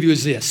want to give you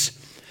is this.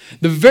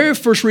 The very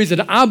first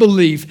reason I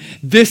believe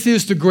this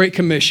is the Great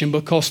Commission,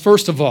 because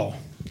first of all,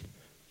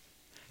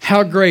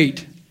 how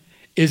great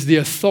is the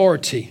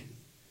authority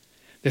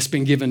that's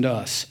been given to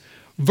us.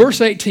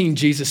 Verse 18,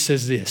 Jesus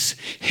says this.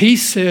 He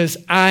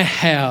says, I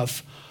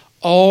have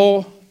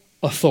all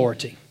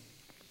authority.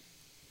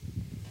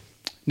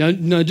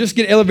 Now just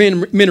get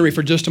elementary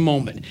for just a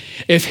moment.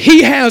 If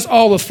he has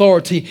all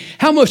authority,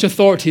 how much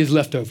authority is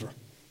left over?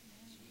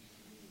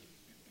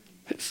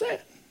 It's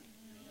that.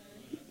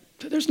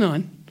 There's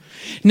none.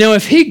 Now,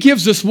 if he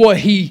gives us what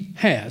he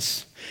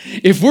has,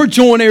 if we're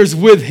joint heirs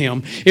with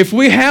him, if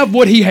we have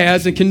what he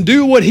has and can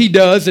do what he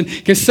does and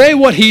can say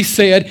what he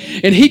said,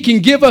 and he can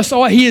give us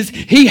all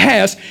he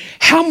has,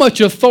 how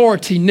much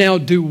authority now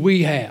do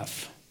we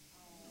have?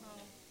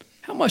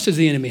 How much does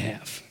the enemy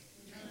have?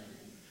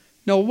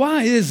 Now,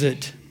 why is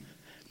it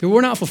that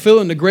we're not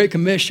fulfilling the Great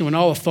Commission when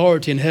all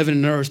authority in heaven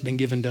and earth has been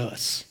given to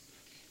us?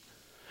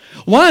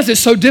 Why is it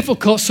so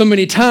difficult so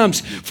many times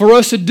for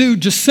us to do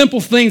just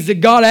simple things that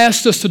God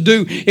asked us to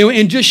do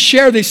and just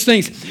share these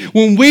things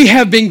when we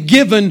have been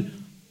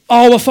given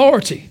all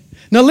authority?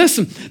 Now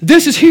listen,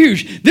 this is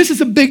huge. This is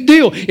a big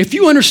deal. If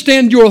you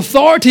understand your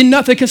authority,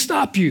 nothing can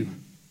stop you.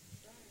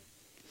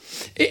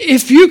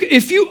 If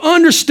you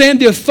understand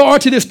the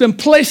authority that's been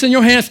placed in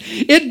your hands,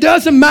 it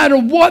doesn't matter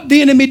what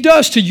the enemy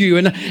does to you.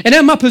 And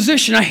in my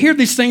position, I hear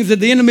these things that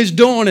the enemy's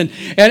doing,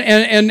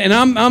 and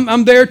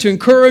I'm there to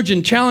encourage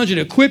and challenge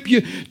and equip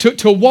you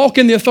to walk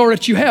in the authority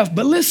that you have.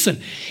 But listen,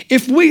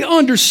 if we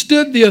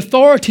understood the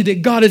authority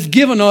that God has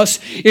given us,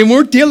 and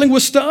we're dealing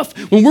with stuff,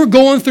 when we're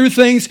going through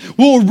things,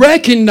 we'll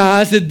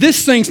recognize that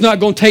this thing's not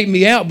going to take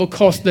me out,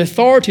 because the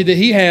authority that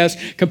he has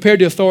compared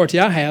to the authority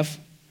I have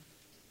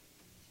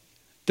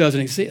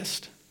doesn't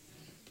exist.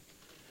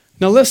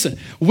 Now listen,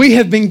 we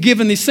have been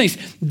given these things.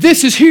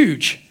 This is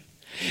huge.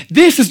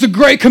 This is the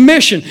Great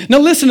Commission. Now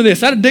listen to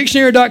this. Out of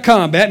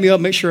dictionary.com, back me up,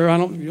 make sure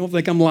you don't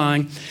think I'm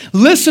lying.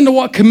 Listen to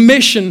what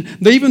commission,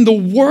 even the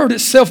word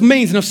itself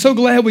means, and I'm so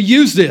glad we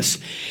use this.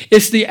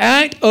 It's the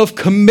act of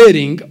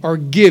committing or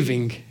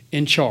giving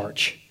in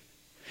charge.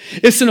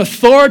 It's an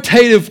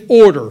authoritative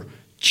order,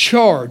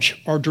 charge,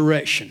 or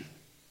direction.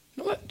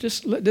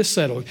 Just let this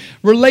settle.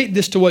 Relate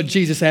this to what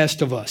Jesus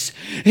asked of us.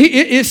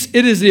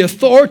 It is the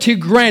authority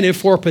granted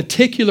for a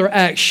particular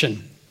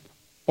action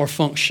or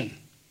function.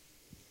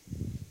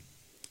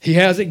 He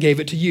has it,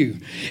 gave it to you.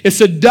 It's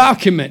a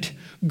document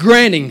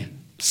granting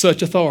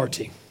such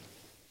authority.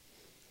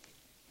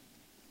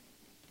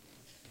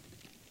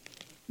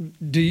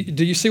 Do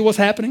you see what's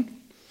happening?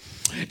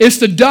 It's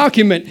the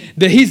document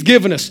that he's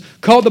given us,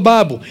 called the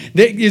Bible,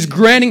 that is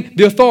granting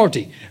the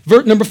authority.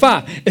 Verse number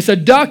 5, it's a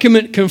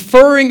document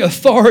conferring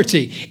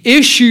authority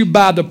issued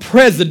by the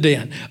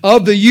President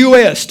of the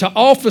U.S. to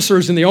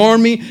officers in the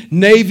Army,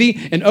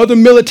 Navy, and other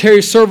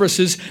military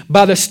services,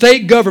 by the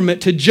state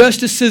government to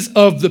justices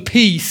of the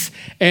peace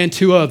and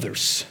to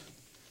others.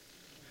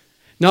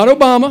 Not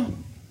Obama,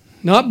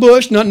 not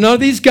Bush, none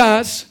of these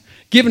guys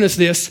giving us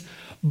this,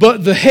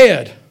 but the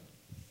head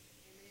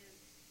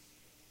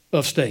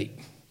of state.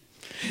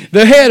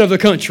 The head of the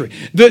country,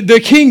 the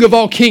King of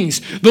all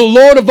kings, the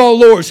Lord of all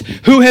lords,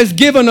 who has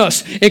given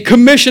us and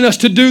commissioned us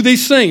to do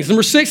these things.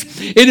 Number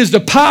 6, it is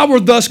the power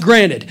thus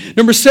granted.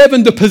 Number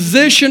 7, the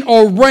position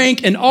or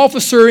rank an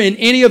officer in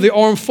any of the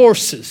armed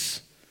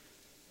forces.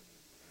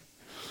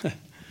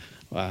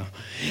 Wow.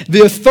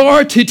 The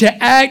authority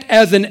to act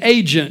as an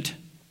agent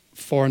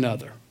for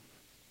another.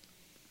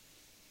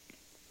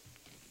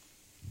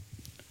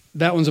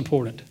 That one's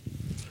important.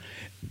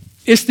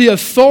 It's the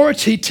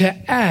authority to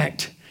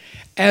act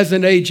as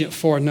an agent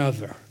for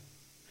another.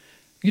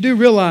 You do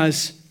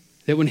realize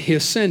that when he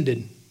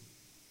ascended,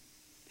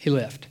 he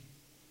left.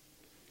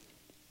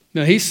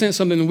 Now, he sent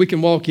something that we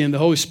can walk in, the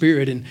Holy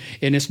Spirit, and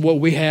it's what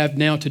we have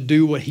now to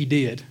do what he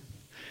did.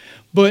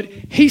 But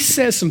he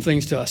says some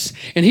things to us,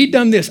 and he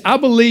done this. I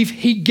believe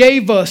he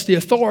gave us the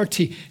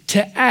authority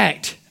to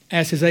act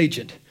as his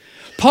agent.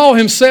 Paul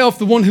himself,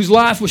 the one whose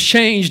life was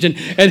changed and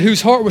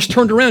whose heart was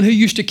turned around, who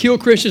used to kill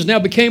Christians, now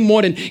became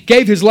one and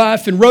gave his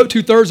life and wrote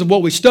 2/3 of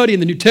what we study in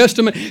the New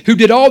Testament, who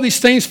did all these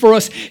things for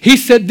us. He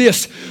said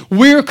this: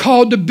 we're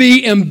called to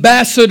be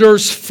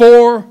ambassadors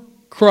for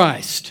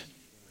Christ.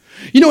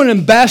 You know, an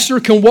ambassador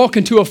can walk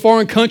into a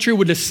foreign country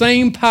with the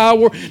same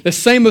power, the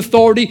same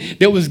authority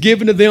that was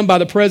given to them by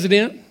the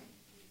president.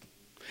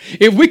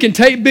 If we can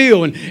take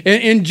Bill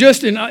and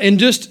just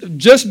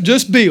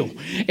Bill,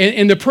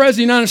 and the President of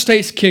the United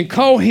States can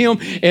call him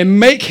and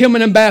make him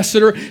an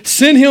ambassador,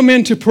 send him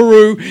into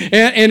Peru,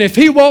 and if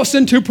he walks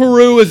into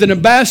Peru as an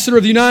ambassador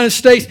of the United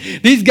States,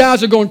 these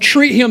guys are going to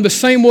treat him the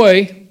same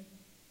way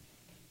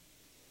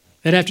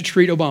they'd have to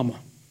treat Obama.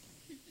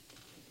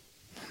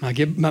 Might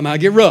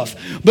get rough,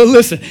 but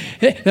listen,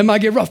 that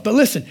might get rough, but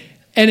listen,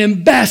 an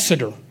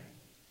ambassador,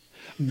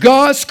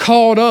 God's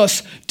called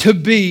us to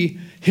be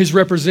his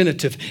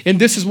representative. And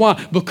this is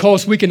why,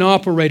 because we can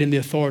operate in the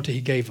authority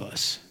he gave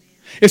us.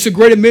 It's a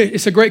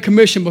great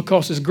commission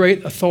because it's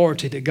great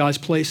authority that God's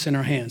placed in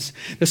our hands.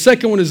 The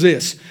second one is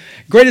this: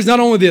 great is not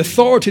only the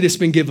authority that's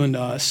been given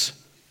to us,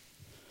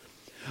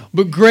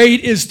 but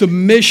great is the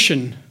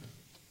mission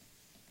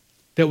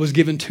that was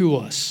given to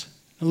us.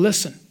 Now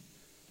listen,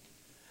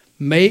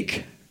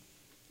 make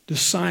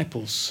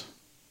disciples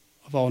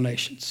of all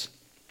nations.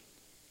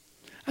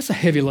 That's a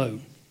heavy load.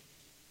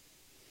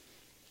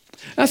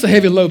 That's a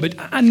heavy load, but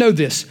I know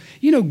this.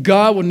 You know,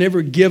 God will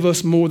never give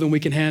us more than we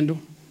can handle.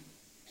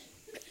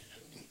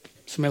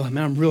 Somebody like,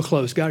 man, I'm real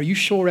close. God, are you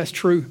sure that's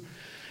true?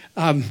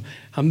 I'm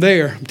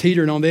there. I'm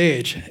teetering on the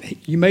edge.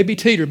 You may be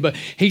teetered, but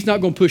he's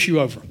not going to push you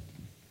over.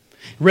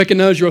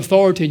 Recognize your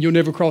authority and you'll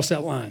never cross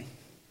that line.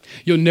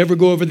 You'll never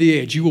go over the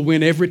edge. You will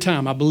win every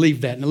time. I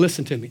believe that. Now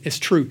listen to me. It's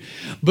true.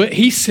 But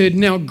he said,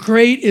 now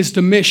great is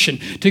the mission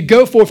to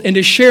go forth and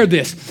to share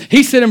this.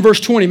 He said in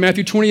verse 20,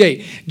 Matthew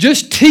 28,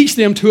 just teach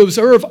them to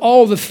observe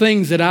all the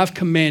things that I've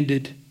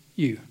commanded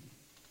you.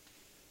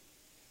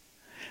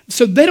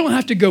 So they don't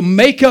have to go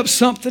make up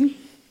something.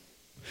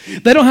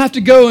 They don't have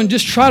to go and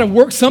just try to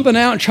work something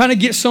out and try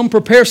to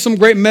prepare some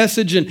great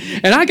message. And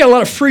I got a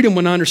lot of freedom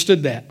when I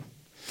understood that.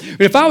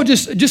 If I would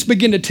just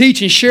begin to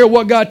teach and share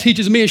what God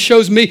teaches me and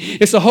shows me,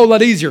 it's a whole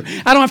lot easier.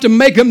 I don't have to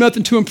make up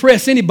nothing to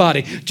impress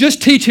anybody.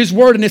 Just teach his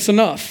word and it's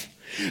enough.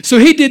 So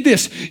he did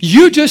this.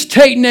 You just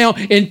take now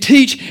and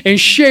teach and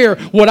share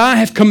what I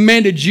have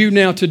commanded you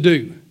now to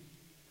do.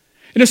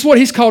 And it's what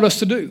he's called us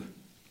to do.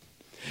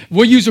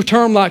 We'll use a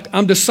term like,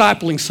 I'm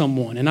discipling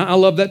someone. And I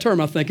love that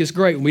term. I think it's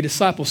great when we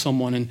disciple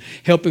someone and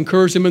help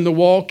encourage them in the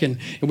walk. And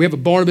we have a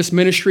Barnabas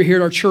ministry here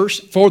at our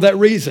church for that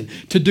reason,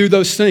 to do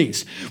those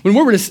things. When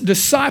we're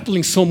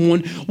discipling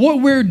someone,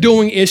 what we're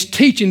doing is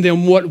teaching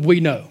them what we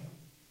know.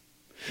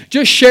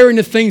 Just sharing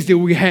the things that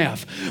we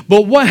have.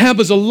 But what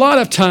happens a lot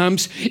of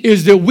times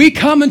is that we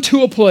come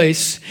into a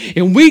place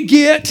and we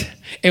get,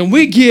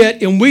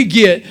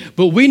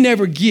 but we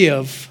never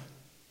give.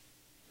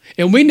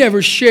 And we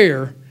never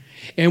share.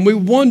 And we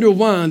wonder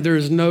why there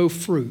is no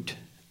fruit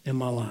in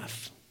my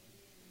life.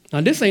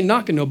 Now, this ain't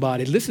knocking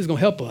nobody. This is going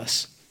to help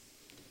us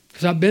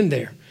because I've been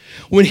there.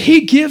 When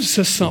he gives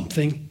us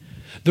something,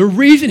 the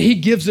reason he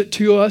gives it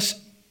to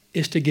us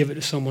is to give it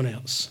to someone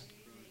else.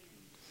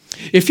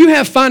 If you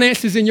have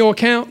finances in your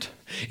account,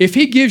 if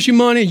he gives you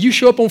money and you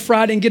show up on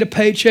Friday and get a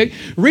paycheck,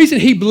 the reason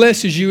he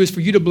blesses you is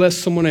for you to bless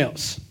someone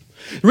else.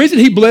 The reason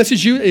he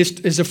blesses you is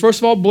to first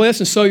of all bless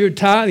and sow your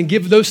tithe and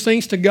give those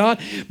things to God.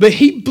 But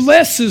he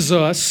blesses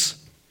us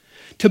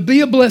to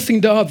be a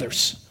blessing to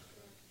others.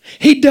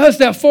 He does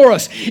that for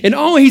us. And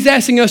all he's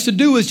asking us to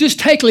do is just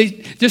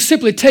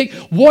simply take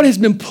what has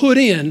been put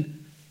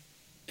in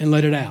and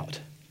let it out.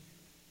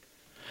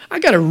 I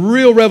got a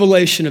real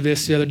revelation of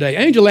this the other day.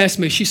 Angel asked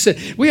me, she said,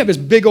 we have this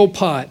big old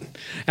pot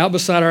out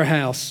beside our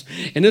house,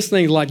 and this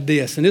thing's like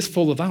this, and it's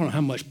full of, I don't know how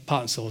much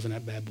pot and soil is in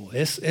that bad boy.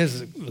 It's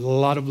a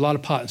lot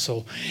of pot and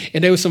soil.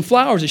 And there were some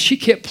flowers that she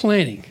kept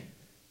planting.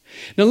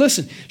 Now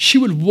listen, she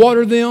would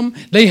water them.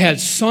 They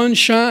had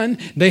sunshine.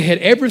 They had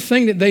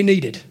everything that they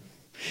needed.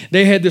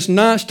 They had this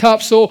nice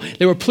topsoil.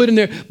 They were put in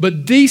there,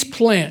 but these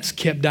plants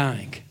kept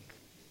dying.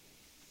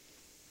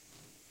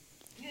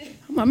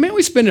 I'm like, man,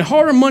 we spending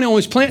harder money on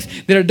these plants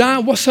that are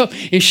dying. What's up?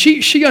 And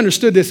she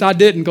understood this. I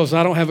didn't because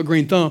I don't have a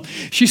green thumb.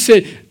 She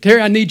said,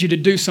 Terry, I need you to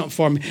do something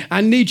for me.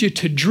 I need you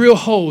to drill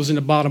holes in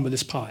the bottom of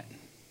this pot.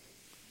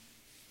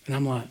 And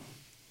I'm like,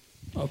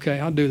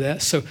 okay, I'll do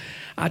that. So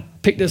I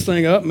picked this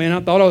thing up, man. I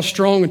thought I was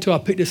strong until I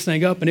picked this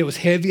thing up, and it was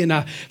heavy, and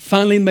I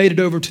finally made it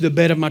over to the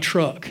bed of my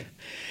truck.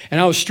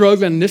 And I was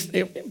struggling.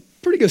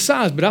 Pretty good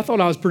size, but I thought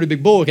I was a pretty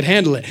big boy, could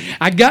handle it.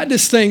 I got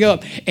this thing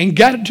up and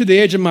got it to the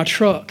edge of my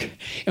truck.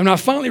 And when I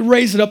finally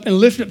raised it up and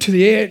lifted it to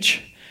the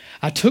edge,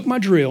 I took my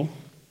drill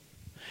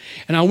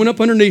and I went up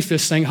underneath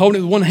this thing,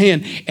 holding it with one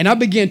hand, and I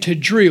began to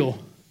drill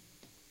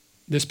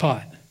this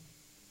pot.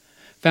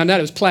 Found out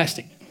it was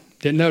plastic.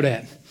 Didn't know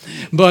that.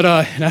 But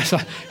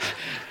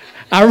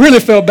I really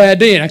felt bad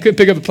then. I couldn't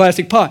pick up a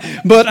plastic pot.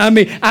 But I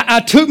mean, I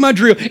took my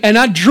drill and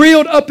I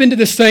drilled up into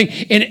this thing.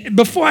 And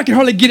before I could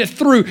hardly get it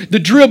through, the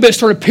drill bit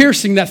started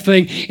piercing that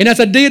thing. And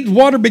as I did,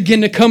 water began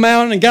to come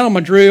out and got on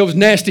my drill. It was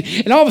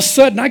nasty. And all of a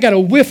sudden, I got a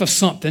whiff of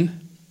something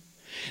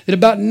that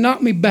about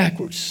knocked me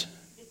backwards.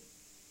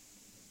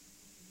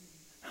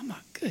 I'm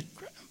like, good.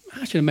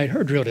 I should have made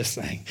her drill this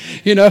thing.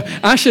 You know,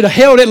 I should have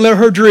held it and let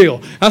her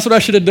drill. That's what I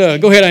should have done.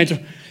 Go ahead, Angel.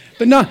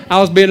 But no, I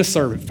was being a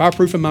servant,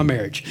 fireproofing my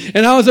marriage.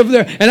 And I was over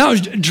there, and I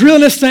was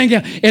drilling this thing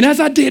out. And as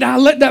I did,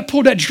 I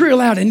pulled that drill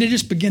out, and it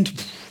just began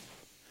to,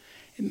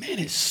 and man,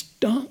 it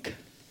stunk.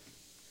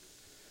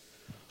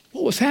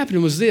 What was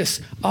happening was this.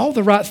 All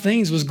the right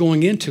things was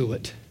going into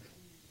it,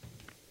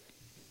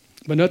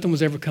 but nothing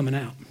was ever coming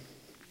out.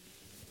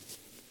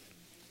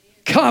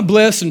 God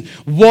bless, and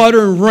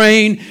water and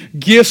rain,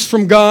 gifts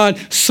from God,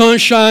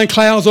 sunshine,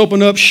 clouds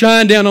open up,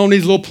 shine down on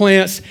these little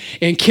plants,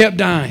 and kept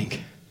dying.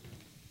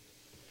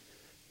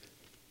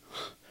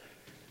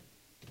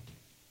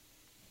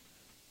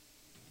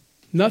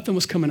 Nothing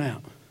was coming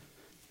out.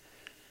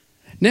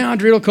 Now I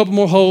drilled a couple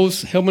more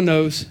holes, held my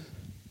nose.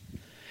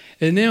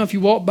 And now if you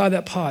walk by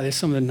that pot, there's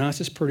some of the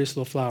nicest, prettiest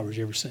little flowers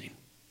you've ever seen.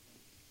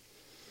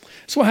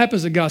 That's what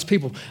happens to God's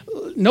people.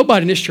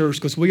 Nobody in this church,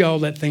 because we all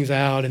let things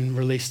out and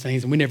release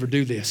things, and we never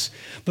do this.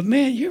 But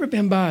man, you ever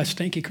been by a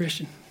stinky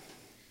Christian?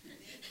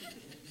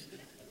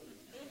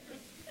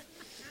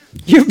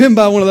 You ever been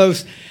by one of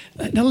those?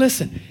 Now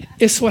listen,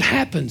 it's what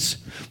happens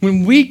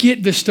when we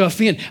get this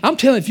stuff in. I'm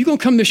telling you, if you're going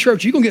to come to this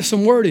church, you're going to get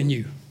some word in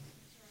you.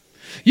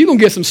 You're going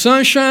to get some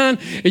sunshine,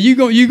 and you're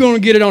going to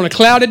get it on a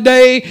clouded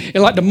day,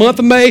 and like the month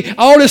of May,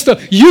 all this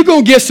stuff. You're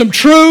going to get some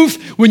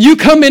truth when you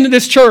come into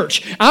this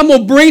church. I'm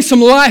going to bring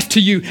some life to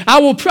you.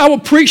 I will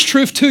preach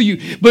truth to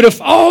you. But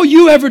if all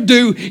you ever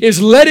do is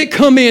let it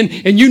come in,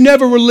 and you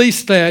never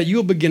release that,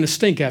 you'll begin to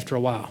stink after a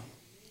while.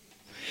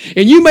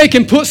 And you may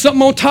can put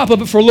something on top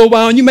of it for a little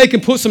while, and you may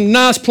can put some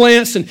nice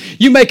plants, and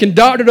you may can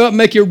dot it up and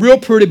make it real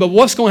pretty, but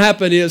what's going to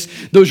happen is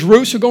those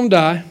roots are going to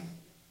die.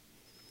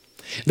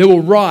 They will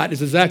rot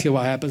is exactly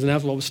what happens, and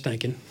that's what was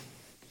stinking.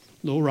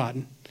 A little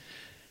rotten.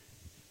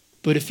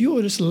 But if you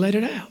will just let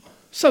it out.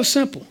 So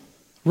simple.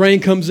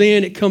 Rain comes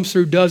in, it comes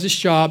through, does its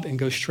job, and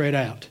goes straight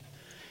out.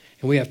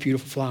 And we have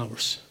beautiful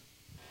flowers.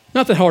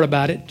 Nothing hard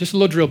about it, just a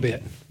little drill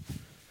bit.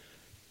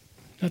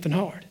 Nothing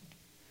hard.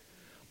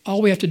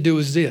 All we have to do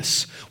is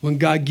this. When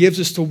God gives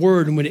us the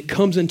word and when it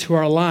comes into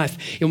our life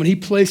and when he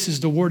places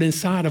the word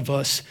inside of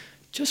us,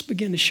 just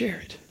begin to share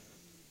it.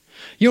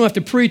 You don't have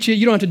to preach it.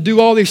 You don't have to do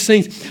all these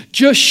things.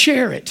 Just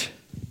share it.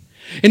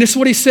 And it's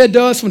what he said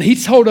to us when he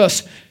told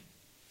us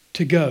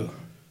to go.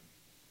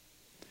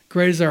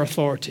 Great is our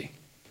authority.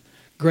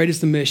 Great is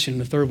the mission.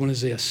 The third one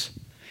is this.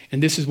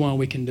 And this is why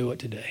we can do it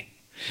today.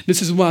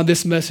 This is why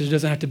this message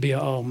doesn't have to be,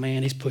 oh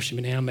man, he's pushing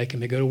me down,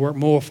 making me go to work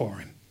more for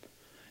him.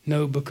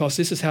 No, because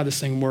this is how this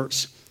thing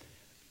works.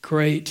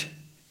 Great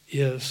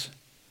is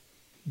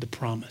the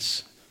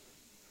promise.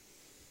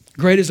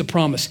 Great is the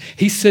promise.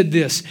 He said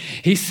this.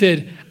 He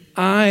said,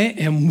 I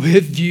am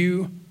with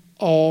you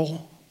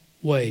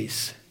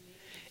always,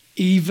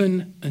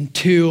 even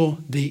until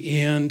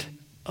the end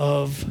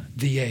of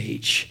the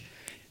age.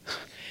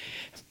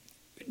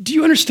 Do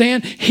you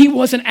understand? He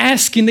wasn't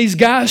asking these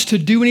guys to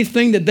do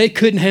anything that they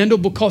couldn't handle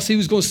because he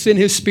was going to send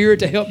his spirit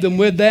to help them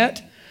with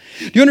that.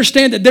 Do you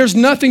understand that there's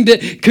nothing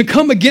that could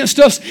come against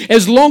us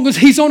as long as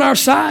he's on our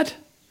side?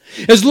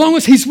 As long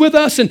as he's with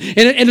us and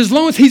as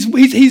long as he's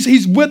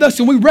with us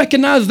and we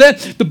recognize that,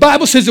 the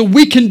Bible says that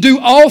we can do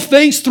all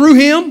things through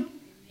him.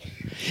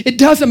 It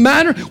doesn't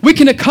matter. We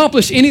can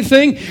accomplish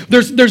anything.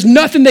 There's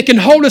nothing that can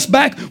hold us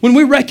back when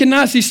we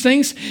recognize these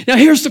things. Now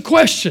here's the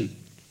question.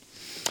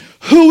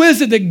 Who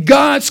is it that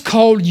God's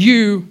called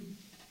you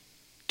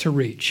to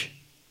reach?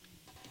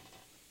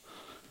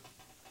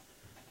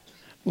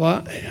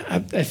 Well,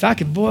 if I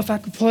could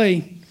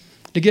play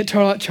The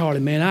guitar like Charlie,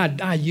 man,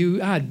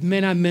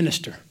 I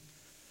minister.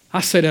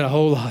 I say that a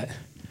whole lot.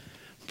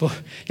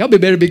 But y'all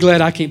better be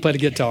glad I can't play the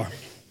guitar.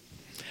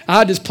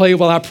 I just play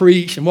while I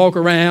preach and walk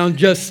around.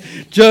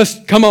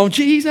 Just come on,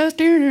 Jesus.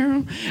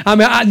 I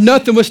mean,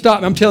 nothing would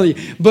stop me, I'm telling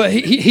you. But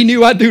he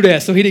knew I'd do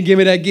that, so he didn't give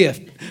me that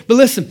gift. But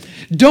listen,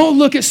 don't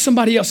look at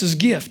somebody else's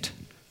gift.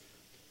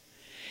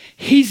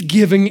 He's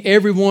giving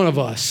every one of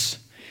us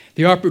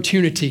the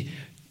opportunity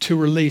to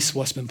release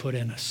what's been put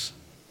in us.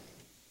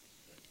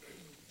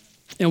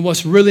 And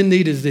what's really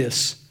neat is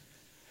this,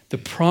 the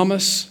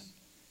promise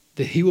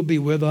that he will be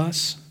with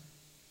us.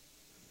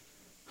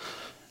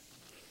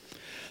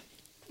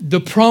 The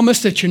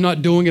promise that you're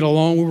not doing it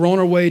alone. We were on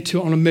our way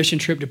on a mission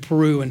trip to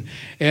Peru,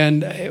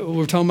 and we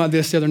were talking about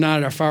this the other night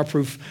at our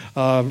fireproof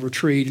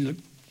retreat,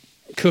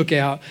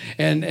 cookout,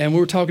 and we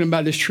were talking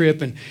about this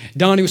trip, and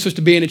Donnie was supposed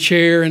to be in a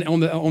chair and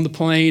on the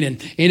plane,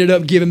 and ended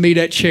up giving me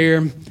that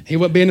chair. He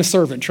wasn't being a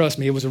servant, trust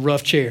me, it was a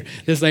rough chair.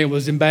 This thing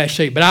was in bad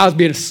shape, but I was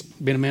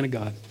being a man of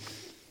God.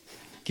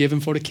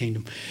 Given for the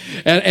kingdom.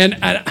 And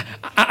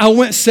I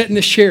went and sat in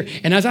this chair.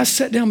 And as I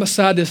sat down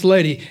beside this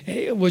lady,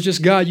 it was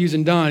just God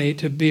using Donnie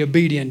to be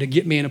obedient, to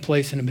get me in a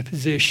place and a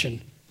position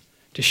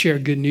to share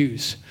good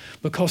news.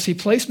 Because he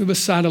placed me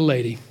beside a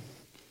lady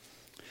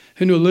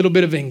who knew a little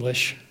bit of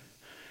English,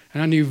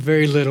 and I knew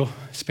very little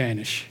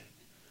Spanish.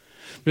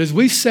 But as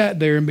we sat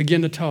there and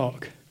began to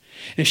talk,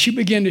 and she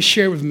began to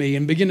share with me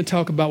and began to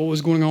talk about what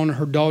was going on in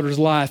her daughter's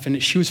life, and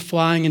that she was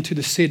flying into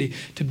the city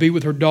to be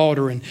with her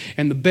daughter. And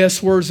the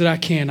best words that I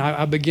can,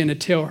 I began to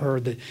tell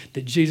her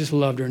that Jesus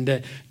loved her and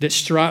that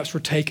stripes were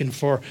taken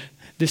for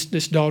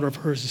this daughter of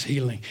hers'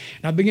 healing.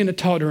 And I began to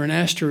talk to her and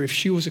asked her if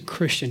she was a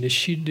Christian. Does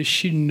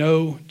she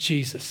know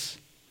Jesus?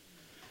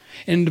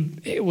 And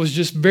it was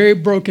just very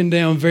broken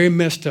down, very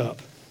messed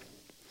up.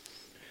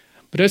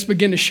 But I just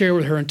began to share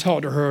with her and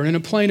talk to her. And in a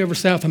plane over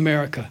South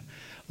America,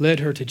 led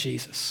her to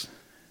Jesus.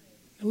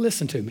 Now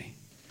listen to me.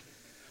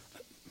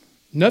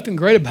 Nothing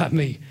great about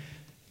me,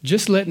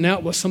 just letting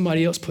out what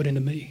somebody else put into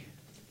me.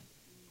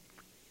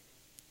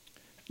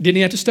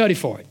 Didn't have to study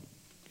for it.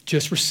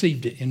 Just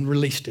received it and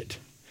released it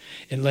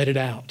and let it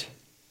out.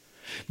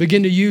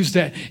 Begin to use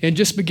that and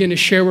just begin to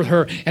share with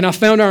her. And I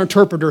found our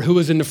interpreter who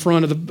was in the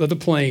front of the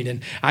plane,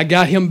 and I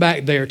got him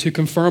back there to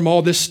confirm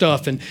all this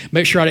stuff and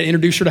make sure I didn't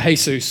introduce her to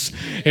Jesus.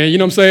 And you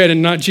know what I'm saying?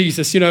 And not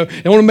Jesus, you know.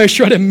 I want to make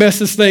sure I didn't mess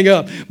this thing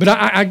up. But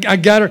I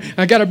got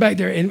her back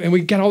there, and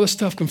we got all this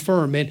stuff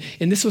confirmed.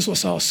 And this was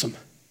what's awesome.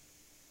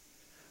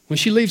 When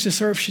she leaves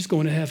this earth, she's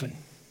going to heaven.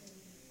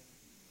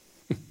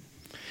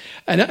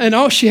 And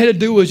all she had to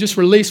do was just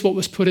release what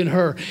was put in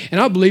her. And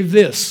I believe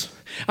this.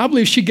 I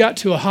believe she got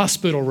to a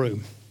hospital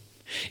room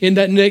in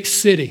that next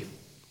city.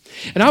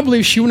 And I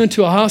believe she went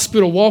into a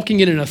hospital walking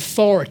in an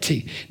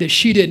authority that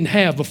she didn't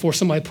have before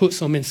somebody put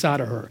some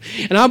inside of her.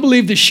 And I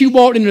believe that she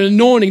walked in an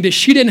anointing that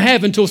she didn't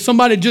have until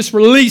somebody just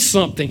released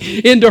something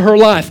into her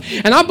life.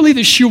 And I believe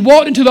that she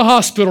walked into the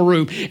hospital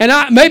room.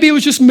 And maybe it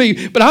was just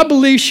me, but I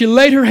believe she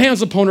laid her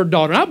hands upon her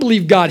daughter. And I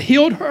believe God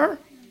healed her.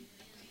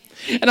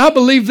 And I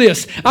believe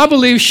this. I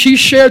believe she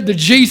shared the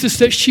Jesus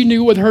that she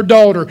knew with her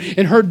daughter,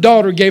 and her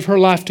daughter gave her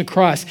life to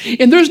Christ.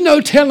 And there's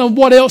no telling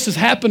what else has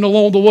happened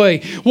along the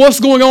way.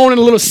 What's going on in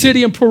a little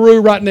city in Peru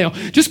right now.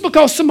 Just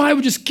because somebody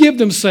would just give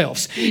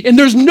themselves. And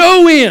there's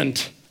no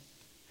end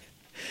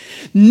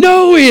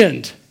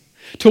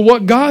to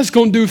what God's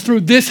going to do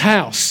through this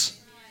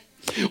house.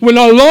 As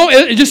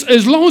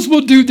long as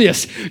we'll do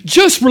this,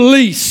 just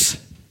release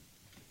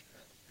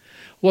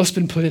what's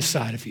been put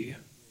inside of you.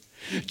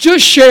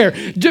 Just share.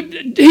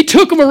 He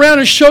took them around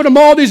and showed them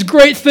all these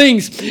great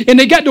things, and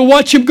they got to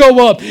watch him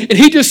go up. And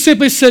he just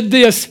simply said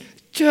this,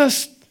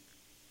 just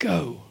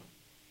go.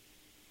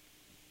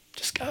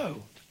 Just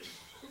go.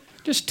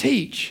 Just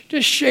teach.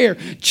 Just share.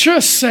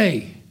 Just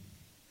say.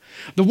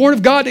 The word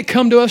of God that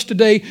come to us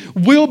today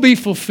will be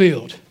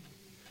fulfilled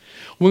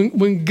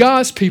when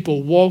God's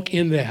people walk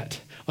in that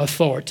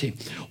authority,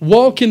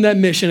 walk in that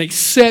mission,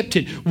 accept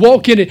it,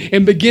 walk in it,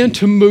 and begin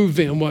to move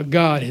in what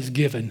God has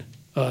given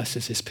us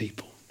as his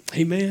people.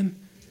 Amen.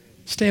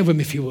 Stand with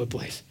me if you would,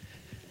 please.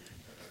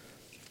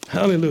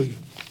 Hallelujah.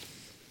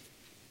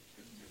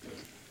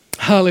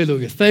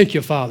 Hallelujah. Thank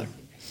you, Father.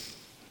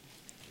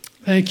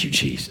 Thank you,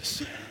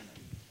 Jesus.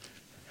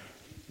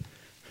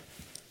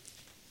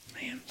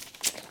 Man,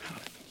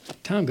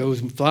 time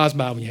flies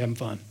by when you're having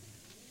fun.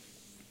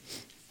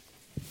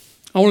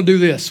 I want to do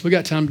this. We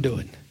got time to do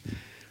it.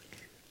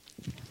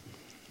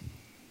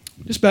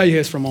 Just bow your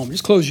heads for a moment.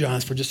 Just close your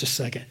eyes for just a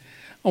second.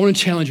 I want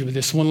to challenge you with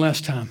this one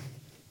last time.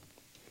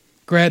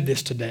 Grab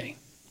this today.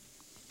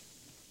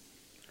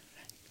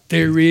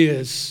 There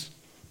is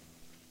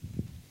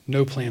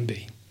no plan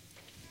B.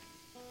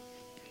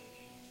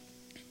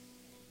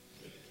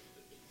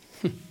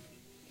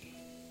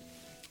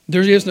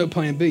 There is no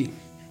plan B.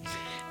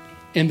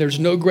 And there's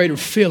no greater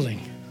feeling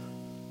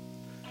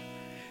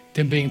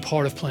than being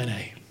part of plan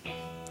A.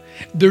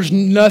 There's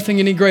nothing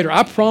any greater.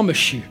 I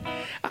promise you.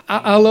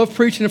 I love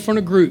preaching in front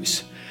of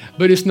groups.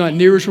 But it's not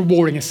near as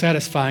rewarding and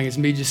satisfying as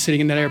me just sitting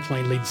in that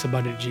airplane leading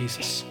somebody to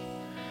Jesus.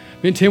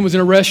 Me and Tim was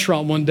in a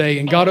restaurant one day,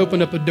 and God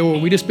opened up a door.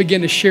 We just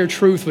began to share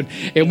truth,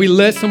 and we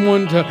led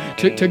someone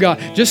to God.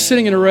 Just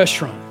sitting in a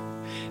restaurant.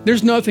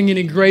 There's nothing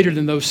any greater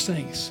than those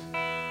things.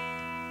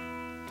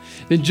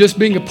 Than just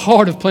being a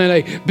part of Plan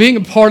A, being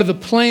a part of the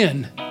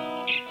plan.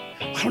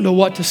 I don't know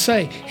what to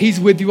say. He's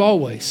with you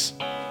always.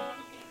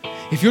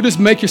 If you'll just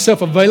make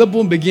yourself available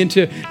and begin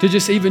to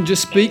just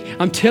speak,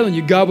 I'm telling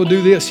you, God will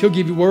do this. He'll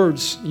give you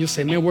words. You'll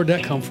say, man, where'd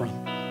that come from?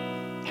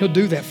 He'll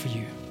do that for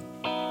you.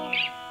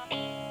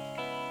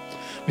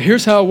 But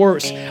here's how it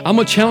works. I'm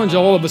going to challenge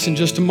all of us in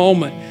just a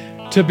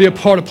moment to be a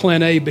part of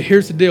Plan A. But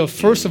here's the deal.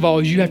 First of all,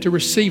 is you have to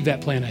receive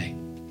that Plan A.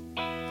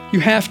 You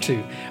have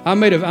to. I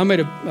made a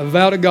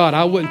vow to God.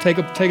 I wouldn't take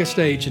a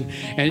stage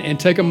and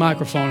take a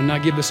microphone and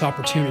not give this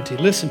opportunity.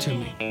 Listen to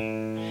me.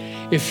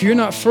 If you're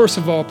not, first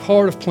of all,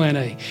 part of Plan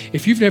A,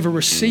 if you've never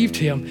received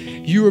Him,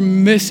 you are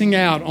missing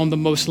out on the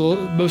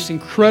most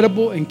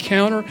incredible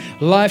encounter,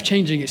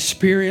 life-changing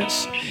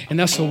experience, and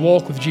that's a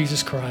walk with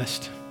Jesus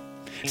Christ.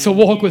 It's a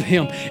walk with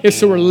Him.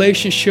 It's a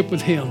relationship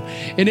with Him.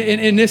 And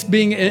it's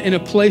being in a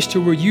place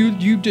to where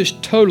you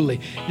just totally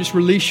just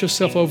release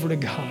yourself over to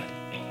God.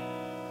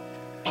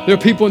 There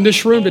are people in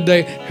this room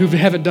today who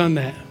haven't done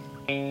that.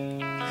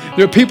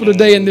 There are people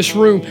today in this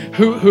room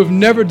who have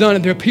never done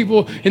it. There are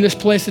people in this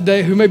place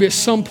today who maybe at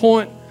some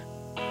point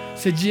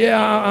said, yeah,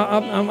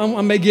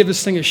 I may give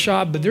this thing a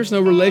shot, but there's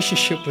no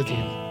relationship with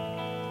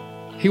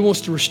Him. He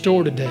wants to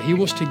restore today. He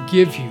wants to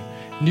give you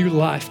new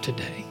life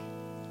today.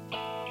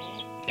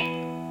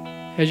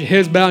 As your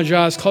heads bowed and your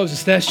eyes closed,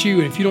 if that's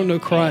you, and if you don't know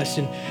Christ,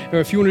 or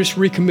if you want to just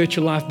recommit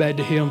your life back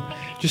to Him,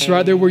 just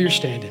right there where you're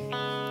standing,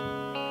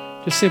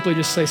 just simply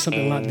just say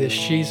something like this: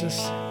 Jesus,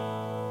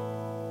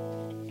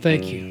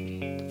 thank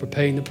you for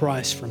paying the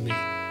price for me.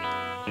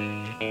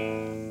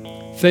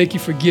 Thank you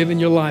for giving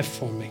your life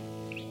for me.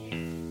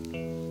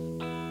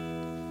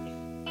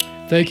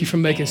 Thank you for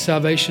making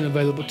salvation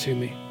available to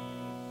me.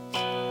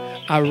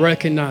 I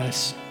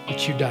recognize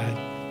that you died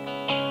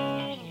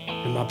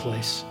in my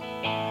place.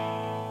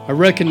 I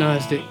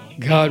recognize that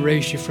God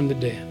raised you from the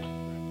dead,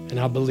 and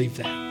I believe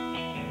that.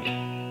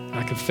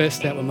 I confess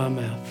that with my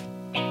mouth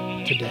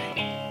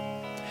today.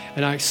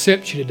 And I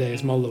accept you today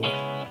as my Lord.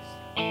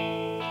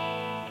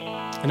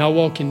 And I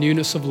walk in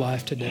newness of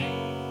life today.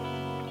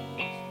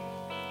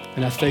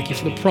 And I thank you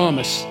for the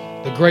promise,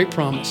 the great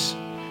promise,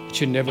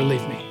 that you'd never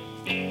leave me.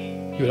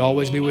 You would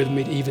always be with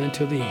me even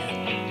until the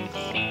end.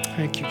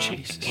 Thank you,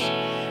 Jesus.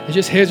 And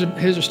just heads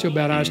are still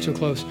bowed, eyes still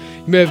closed.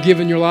 You may have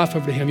given your life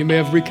over to Him. You may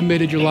have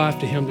recommitted your life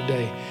to Him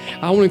today.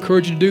 I want to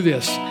encourage you to do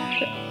this.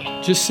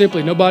 Just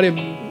simply, nobody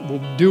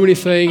will do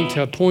anything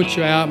to point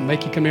you out and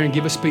make you come here and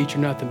give a speech or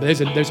nothing. But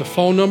there's a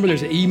phone number,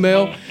 there's an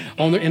email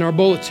in our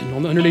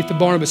bulletin, underneath the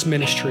Barnabas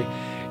Ministry.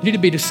 You need to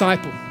be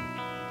discipled.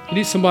 You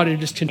need somebody to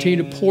just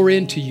continue to pour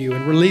into you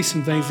and release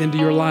some things into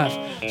your life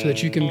so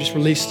that you can just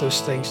release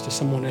those things to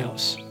someone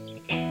else.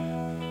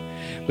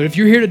 But if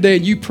you're here today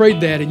and you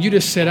prayed that and you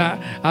just said,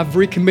 I've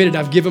recommitted,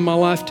 I've given my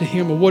life to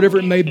Him, or whatever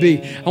it may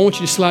be, I want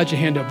you to slide your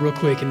hand up real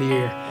quick in the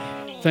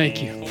air.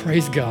 Thank you.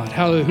 Praise God.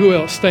 Hallelujah. Who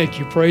else? Thank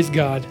you. Praise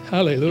God.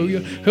 Hallelujah.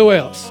 Who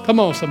else? Come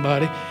on,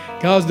 somebody.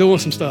 God's doing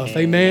some stuff.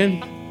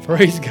 Amen.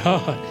 Praise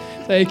God.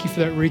 Thank you for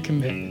that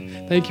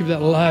recommitment. Thank you for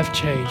that life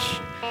change.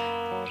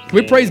 Can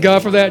we praise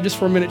God for that just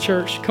for a minute,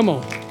 church? Come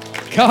on.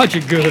 God,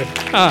 you're good.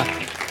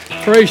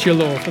 Praise you,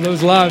 Lord, for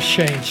those lives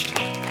changed.